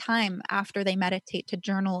taking time after they meditate to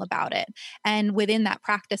journal about it. And within that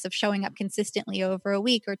practice of showing up consistently over a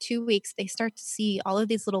week or 2 weeks, they start to see all of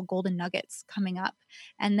these little golden nuggets coming up.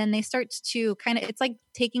 And then they start to kind of, it's like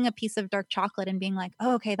taking a piece of dark chocolate and being like,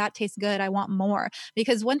 oh, okay, that tastes good, I want more.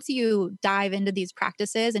 Because once you dive into these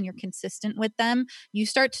practices and you're consistent with them, you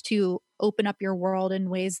start to open up your world in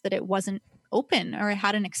ways that it wasn't open or it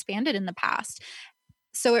hadn't expanded in the past.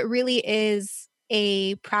 So it really is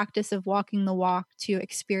a practice of walking the walk to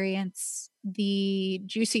experience the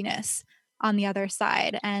juiciness on the other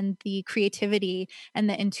side and the creativity and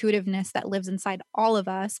the intuitiveness that lives inside all of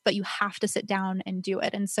us, but you have to sit down and do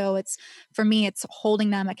it. And so it's, for me, it's holding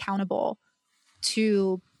them accountable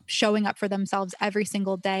to showing up for themselves every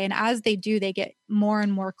single day. And as they do, they get more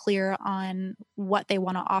and more clear on what they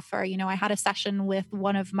want to offer. You know, I had a session with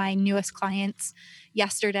one of my newest clients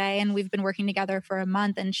yesterday, and we've been working together for a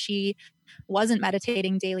month, and she wasn't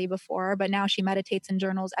meditating daily before, but now she meditates and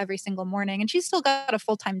journals every single morning. And she's still got a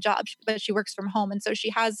full-time job, but she works from home. And so she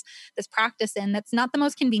has this practice in that's not the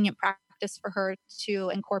most convenient practice for her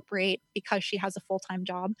to incorporate because she has a full-time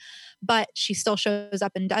job, but she still shows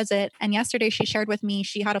up and does it. And yesterday she shared with me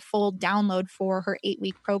she had a full download for her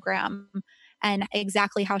 8-week program and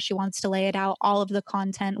exactly how she wants to lay it out, all of the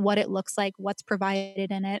content, what it looks like, what's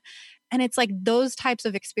provided in it. And it's like those types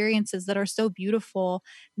of experiences that are so beautiful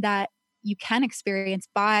that you can experience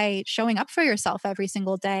by showing up for yourself every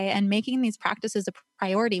single day and making these practices a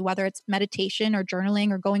priority, whether it's meditation or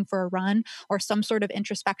journaling or going for a run or some sort of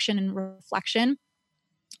introspection and reflection.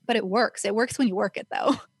 But it works. It works when you work it,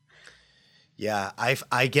 though. Yeah,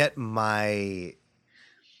 I get my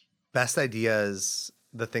best ideas,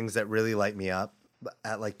 the things that really light me up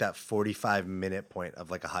at like that 45-minute point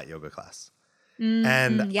of like a hot yoga class.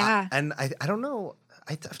 And Yeah. I don't know.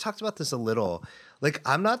 I've talked about this a little. Like,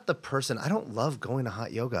 I'm not the person. I don't love going to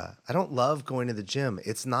hot yoga. I don't love going to the gym.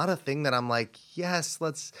 It's not a thing that I'm like, yes,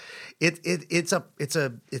 let's. It's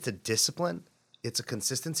a discipline. It's a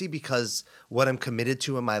consistency because what I'm committed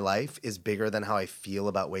to in my life is bigger than how I feel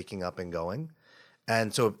about waking up and going.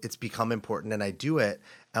 And so it's become important, and I do it.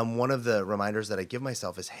 And one of the reminders that I give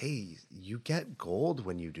myself is, hey, you get gold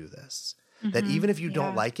when you do this. That even if you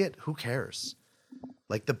don't like it, who cares?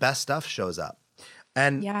 Like, the best stuff shows up.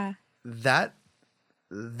 And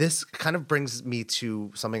this kind of brings me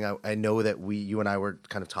to something I know that you and I were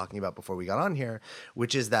kind of talking about before we got on here,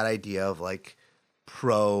 which is that idea of like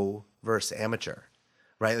pro versus amateur,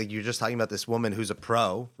 right? Like, you're just talking about this woman who's a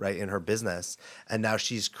pro, right, in her business. And now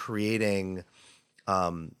she's creating, I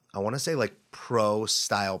want to say like pro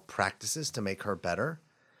style practices to make her better.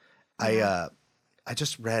 I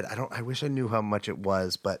just read, I wish I knew how much it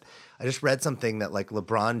was, but I just read something that like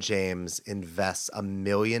LeBron James invests $1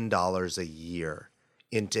 million a year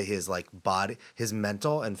into his like body, his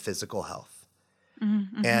mental and physical health.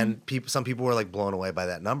 Mm-hmm. And some people were like blown away by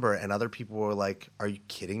that number. And other people were like, are you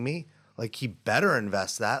kidding me? Like, he better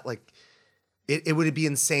invest that. Like, it would be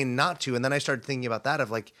insane not to. And then I started thinking about that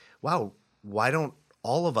of like, wow, why don't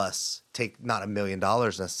all of us take not $1 million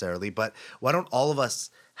necessarily, but why don't all of us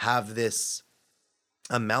have this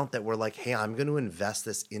amount that we're like, hey, I'm going to invest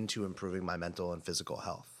this into improving my mental and physical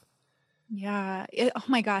health? Yeah. Oh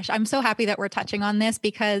my gosh. I'm so happy that we're touching on this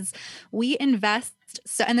because we invest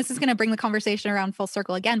so, and this is going to bring the conversation around full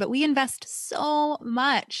circle again, but we invest so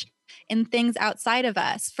much in things outside of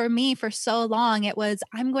us. For me, for so long, it was,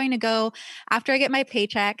 I'm going to go after I get my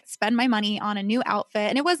paycheck, spend my money on a new outfit.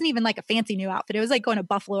 And it wasn't even like a fancy new outfit. It was like going to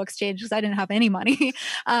Buffalo Exchange because I didn't have any money,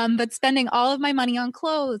 but spending all of my money on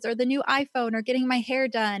clothes or the new iPhone or getting my hair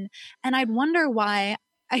done. And I'd wonder why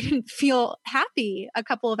I didn't feel happy a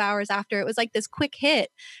couple of hours after. It was like this quick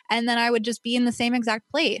hit. And then I would just be in the same exact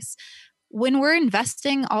place. when we're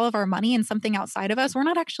investing all of our money in something outside of us, we're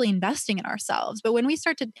not actually investing in ourselves. But when we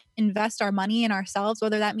start to invest our money in ourselves,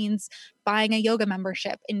 whether that means buying a yoga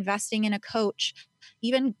membership, investing in a coach,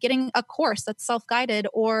 even getting a course that's self-guided,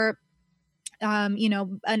 or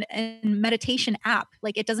an meditation app.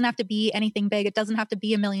 Like, it doesn't have to be anything big. It doesn't have to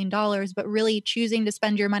be $1 million, but really choosing to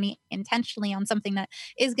spend your money intentionally on something that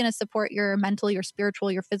is going to support your mental, your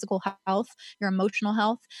spiritual, your physical health, your emotional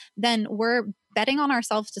health, then we're betting on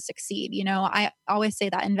ourselves to succeed. I always say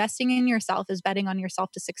that investing in yourself is betting on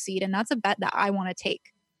yourself to succeed. And that's a bet that I want to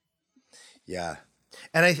take. Yeah.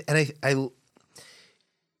 And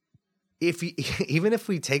if even if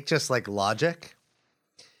we take just like logic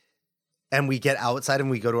and we get outside and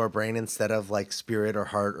we go to our brain instead of like spirit or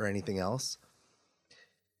heart or anything else,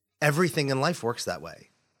 everything in life works that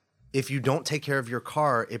way. If you don't take care of your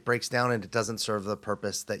car, it breaks down and it doesn't serve the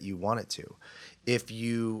purpose that you want it to. If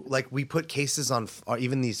you, like, we put cases on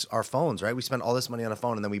even our phones, right? We spend all this money on a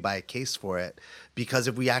phone and then we buy a case for it because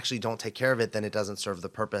if we actually don't take care of it, then it doesn't serve the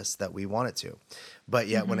purpose that we want it to. But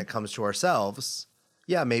yet when it comes to ourselves,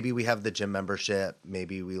 yeah, maybe we have the gym membership,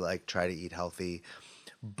 maybe we like try to eat healthy,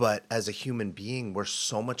 but as a human being, we're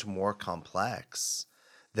so much more complex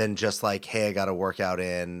than just like, hey, I got a workout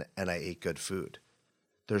in and I ate good food.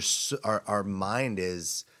 Our mind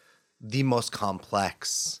is the most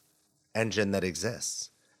complex engine that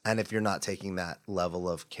exists. And if you're not taking that level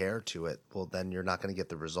of care to it, well, then you're not going to get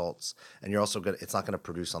the results. And you're also it's not going to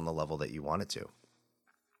produce on the level that you want it to.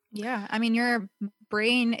 Yeah. I mean, your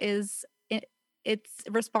brain it's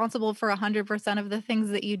responsible for 100% of the things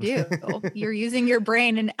that you do. You're using your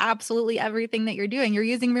brain in absolutely everything that you're doing. You're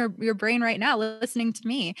using your brain right now listening to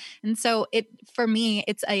me. And so for me,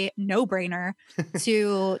 it's a no-brainer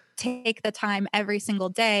to take the time every single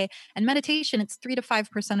day. And meditation, it's 3 to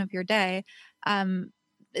 5% of your day.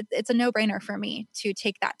 It's a no-brainer for me to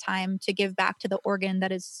take that time to give back to the organ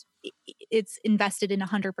that it's invested in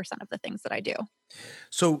 100% of the things that I do.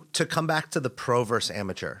 So to come back to the pro versus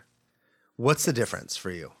amateur, what's the difference for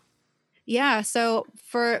you? Yeah. So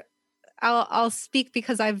I'll speak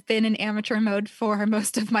because I've been in amateur mode for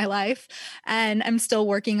most of my life and I'm still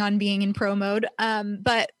working on being in pro mode.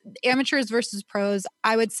 But amateurs versus pros,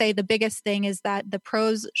 I would say the biggest thing is that the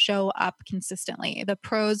pros show up consistently. The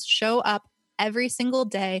pros show up every single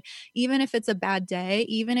day, even if it's a bad day,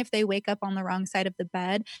 even if they wake up on the wrong side of the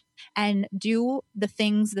bed, and do the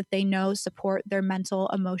things that they know support their mental,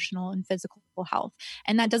 emotional, and physical health.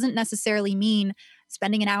 And that doesn't necessarily mean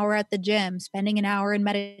spending an hour at the gym, spending an hour in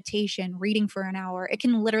meditation, reading for an hour. It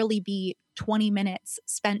can literally be 20 minutes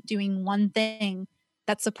spent doing one thing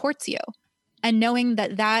that supports you. And knowing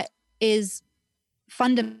that that is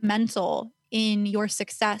fundamental in your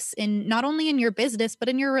success, in not only in your business, but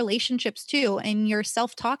in your relationships too, in your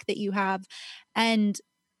self-talk that you have. And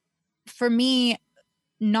for me,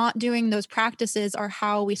 not doing those practices are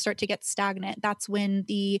how we start to get stagnant. That's when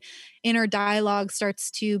the inner dialogue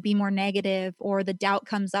starts to be more negative, or the doubt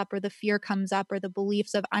comes up, or the fear comes up, or the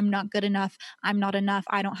beliefs of I'm not good enough, I'm not enough,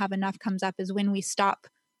 I don't have enough comes up, is when we stop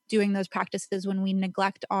doing those practices, when we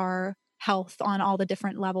neglect our health on all the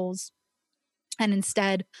different levels and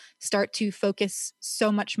instead start to focus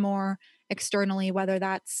so much more externally, whether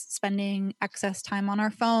that's spending excess time on our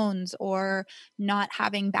phones or not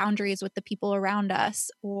having boundaries with the people around us,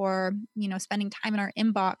 or spending time in our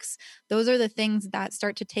inbox. Those are the things that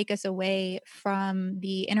start to take us away from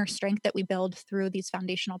the inner strength that we build through these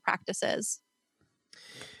foundational practices.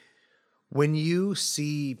 When you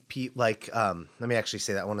see let me actually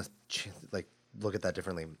say that. I want to look at that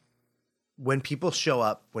differently. When people show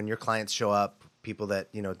up, when your clients show up, people that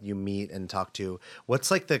you meet and talk to, what's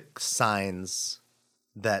like the signs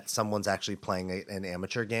that someone's actually playing an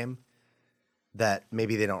amateur game that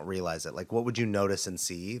maybe they don't realize it? Like, what would you notice and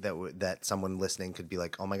see that someone listening could be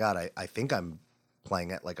like, oh my God, I think I'm playing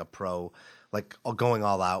it like a pro, like going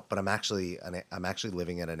all out, but I'm actually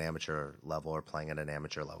living at an amateur level or playing at an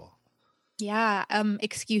amateur level? Yeah.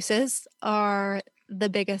 Excuses are the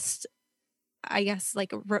biggest, I guess,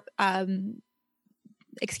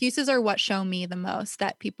 excuses are what show me the most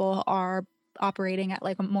that people are operating at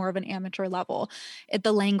like more of an amateur level.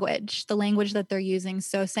 The language that they're using.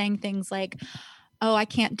 So saying things like, oh, I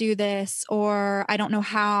can't do this, or I don't know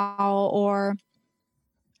how, or,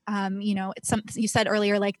 it's something you said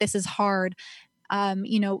earlier, like, this is hard.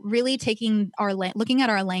 Really taking looking at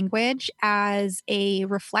our language as a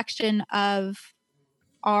reflection of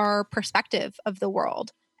our perspective of the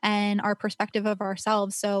world and our perspective of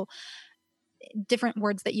ourselves. So different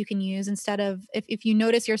words that you can use, instead of, if you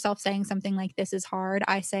notice yourself saying something like this is hard,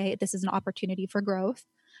 I say this is an opportunity for growth.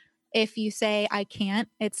 If you say, I can't,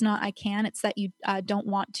 it's not I can, it's that you don't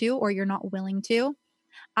want to or you're not willing to.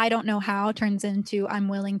 I don't know how turns into I'm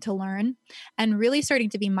willing to learn, and really starting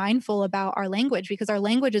to be mindful about our language because our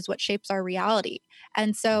language is what shapes our reality.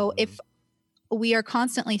 And so Mhm. if we are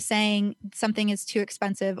constantly saying something is too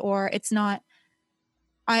expensive or it's not,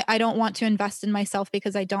 I don't want to invest in myself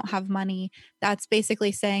because I don't have money. That's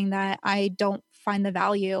basically saying that I don't find the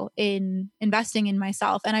value in investing in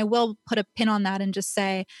myself. And I will put a pin on that and just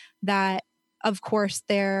say that, of course,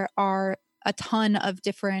 there are a ton of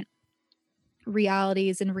different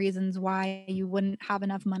realities and reasons why you wouldn't have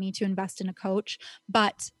enough money to invest in a coach.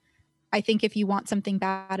 But I think if you want something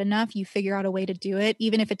bad enough, you figure out a way to do it,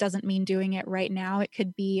 even if it doesn't mean doing it right now. It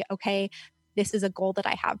could be, okay, this is a goal that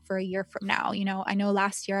I have for a year from now. You know, I know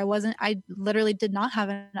last year I literally did not have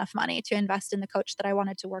enough money to invest in the coach that I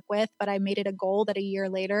wanted to work with, but I made it a goal that a year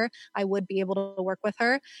later I would be able to work with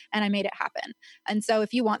her, and I made it happen. And so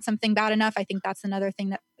if you want something bad enough, I think that's another thing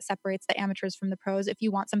that separates the amateurs from the pros. If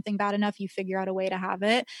you want something bad enough, you figure out a way to have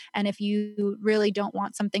it. And if you really don't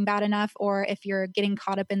want something bad enough, or if you're getting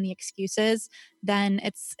caught up in the excuses, then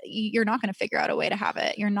you're not going to figure out a way to have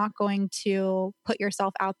it. You're not going to put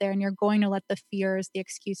yourself out there, and you're going to let the fears, the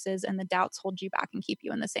excuses, and the doubts hold you back and keep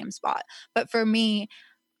you in the same spot. But for me,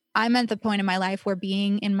 I'm at the point in my life where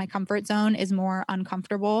being in my comfort zone is more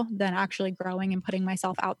uncomfortable than actually growing and putting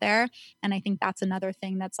myself out there. And I think that's another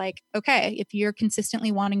thing that's like, okay, if you're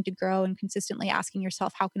consistently wanting to grow and consistently asking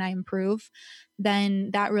yourself, how can I improve? Then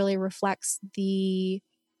that really reflects the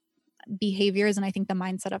behaviors and I think the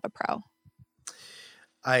mindset of a pro.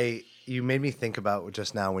 You made me think about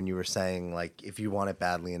just now when you were saying, like, if you want it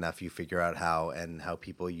badly enough, you figure out how, and how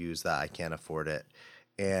people use that I can't afford it.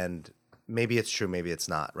 And maybe it's true, maybe it's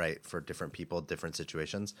not, right? For different people, different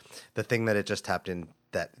situations. The thing that it just tapped in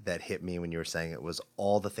that hit me when you were saying it was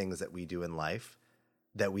all the things that we do in life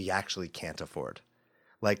that we actually can't afford.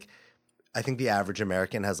 Like, I think the average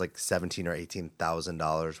American has like $17,000 or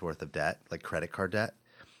 $18,000 worth of debt, like credit card debt.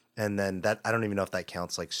 And then that, I don't even know if that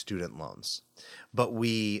counts like student loans. But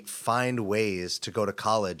we find ways to go to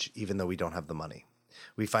college even though we don't have the money.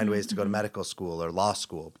 We find ways to go to Mm-hmm. medical school or law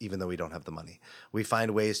school even though we don't have the money. We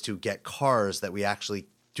find ways to get cars that we actually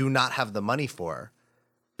do not have the money for,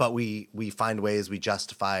 but we find ways, we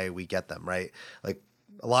justify, we get them, right? Like,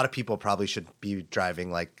 a lot of people probably should be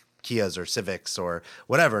driving like Kias or Civics or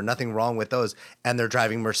whatever, nothing wrong with those, and they're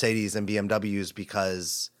driving Mercedes and BMWs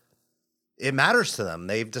because it matters to them.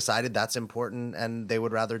 They've decided that's important and they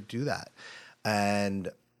would rather do that. And,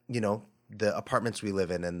 you know, the apartments we live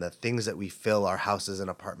in and the things that we fill our houses and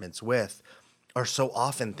apartments with are so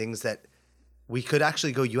often things that we could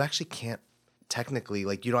actually go, you actually can't technically,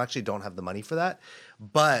 like, you don't actually don't have the money for that,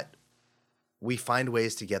 but we find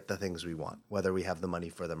ways to get the things we want, whether we have the money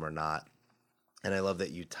for them or not. And I love that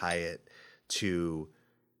you tie it to,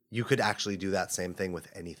 you could actually do that same thing with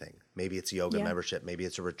anything. Maybe it's a yoga Yeah. membership, maybe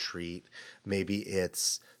it's a retreat, maybe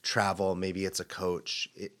it's travel, maybe it's a coach,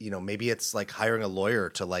 maybe it's like hiring a lawyer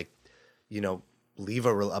to, like, leave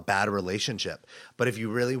a bad relationship. But if you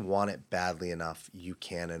really want it badly enough, you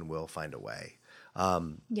can and will find a way.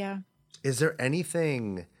 Yeah. Is there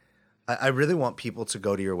anything, I really want people to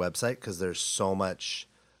go to your website because there's so much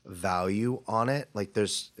value on it. Like,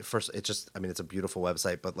 there's first, it's just, I mean, it's a beautiful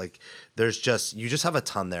website, but like, you just have a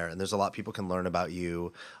ton there, and there's a lot people can learn about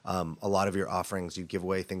you. A lot of your offerings, you give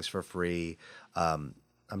away things for free. I'm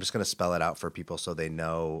just going to spell it out for people so they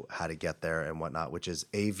know how to get there and whatnot, which is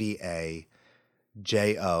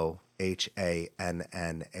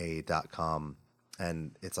avajohanna.com.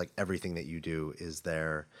 And it's like everything that you do is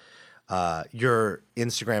there. Your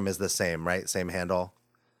Instagram is the same, right? Same handle.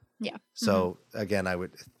 Yeah. Mm-hmm. So again,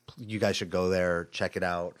 you guys should go there, check it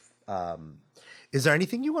out. Is there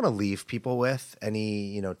anything you want to leave people with?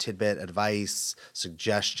 Any, tidbit, advice,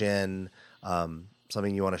 suggestion,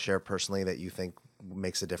 something you want to share personally that you think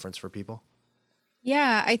makes a difference for people?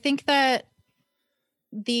 Yeah. I think that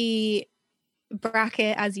the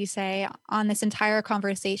bracket, as you say, on this entire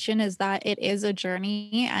conversation is that it is a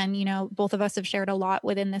journey. And, both of us have shared a lot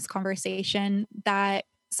within this conversation that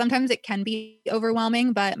sometimes it can be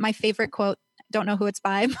overwhelming. But my favorite quote, don't know who it's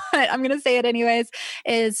by, but I'm going to say it anyways,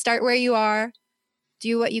 is start where you are,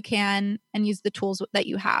 do what you can, and use the tools that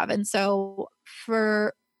you have. And so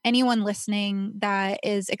for anyone listening that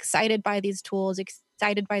is excited by these tools,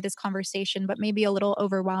 excited by this conversation, but maybe a little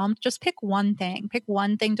overwhelmed, just pick one thing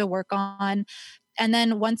to work on. And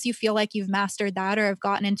then once you feel like you've mastered that or have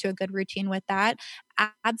gotten into a good routine with that,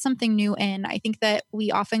 add something new in. I think that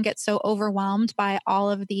we often get so overwhelmed by all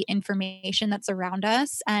of the information that's around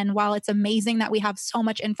us. And while it's amazing that we have so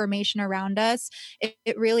much information around us,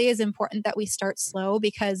 it really is important that we start slow,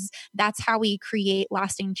 because that's how we create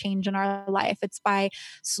lasting change in our life. It's by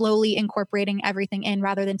slowly incorporating everything in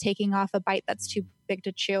rather than taking off a bite that's too big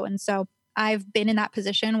to chew. And so I've been in that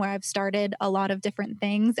position where I've started a lot of different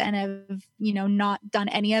things and have, not done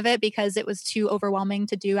any of it because it was too overwhelming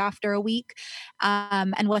to do after a week.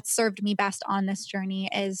 And what served me best on this journey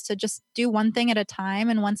is to just do one thing at a time.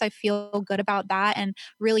 And once I feel good about that and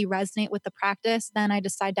really resonate with the practice, then I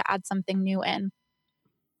decide to add something new in.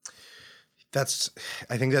 That's,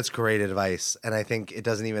 I think that's great advice. And I think it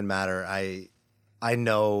doesn't even matter. I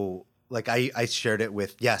know, like I shared it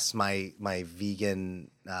with, yes, my vegan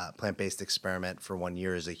plant-based experiment for 1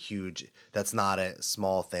 year is that's not a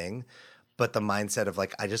small thing, but the mindset of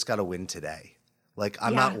like, I just got to win today. Like,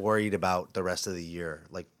 I'm Yeah. not worried about the rest of the year.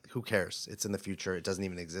 Like, who cares? It's in the future. It doesn't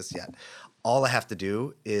even exist yet. All I have to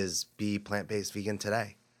do is be plant-based vegan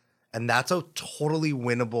today. And that's a totally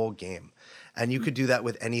winnable game. And you could do that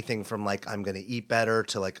with anything from like, I'm going to eat better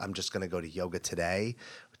to like, I'm just going to go to yoga today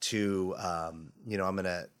to, I'm going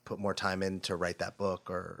to put more time in to write that book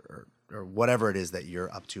or whatever it is that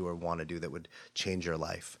you're up to or want to do that would change your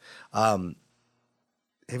life.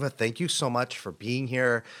 Ava, thank you so much for being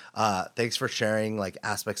here. Thanks for sharing like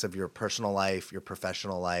aspects of your personal life, your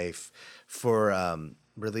professional life, for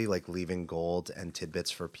really like leaving gold and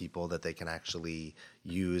tidbits for people that they can actually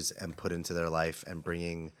use and put into their life, and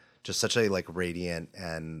bringing just such a like radiant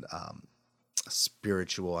and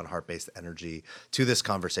spiritual and heart-based energy to this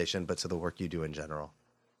conversation, but to the work you do in general.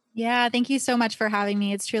 Yeah, thank you so much for having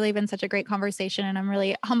me. It's truly been such a great conversation, and I'm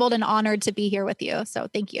really humbled and honored to be here with you. So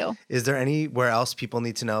thank you. Is there anywhere else people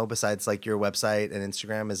need to know besides like your website and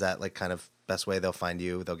Instagram? Is that like kind of best way they'll find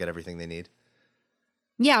you? They'll get everything they need?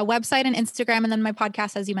 Yeah, website and Instagram. And then my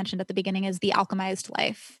podcast, as you mentioned at the beginning, is The Alchemized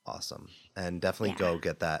Life. Awesome. And definitely Yeah. go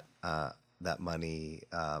get that that money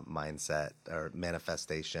mindset or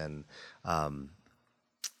manifestation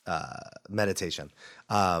meditation.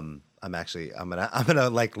 I'm gonna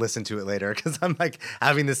like listen to it later because I'm like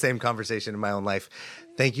having the same conversation in my own life.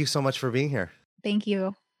 Thank you so much for being here. Thank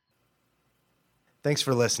you. Thanks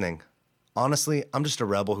for listening. Honestly, I'm just a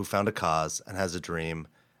rebel who found a cause and has a dream,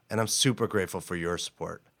 and I'm super grateful for your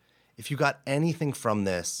support. If you got anything from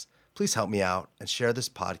this, please help me out and share this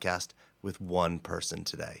podcast with one person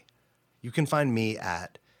today. You can find me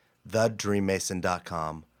at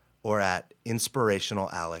thedreammason.com or at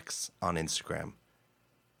inspirationalalex on Instagram.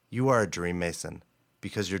 You are a dream mason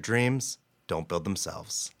because your dreams don't build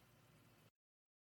themselves.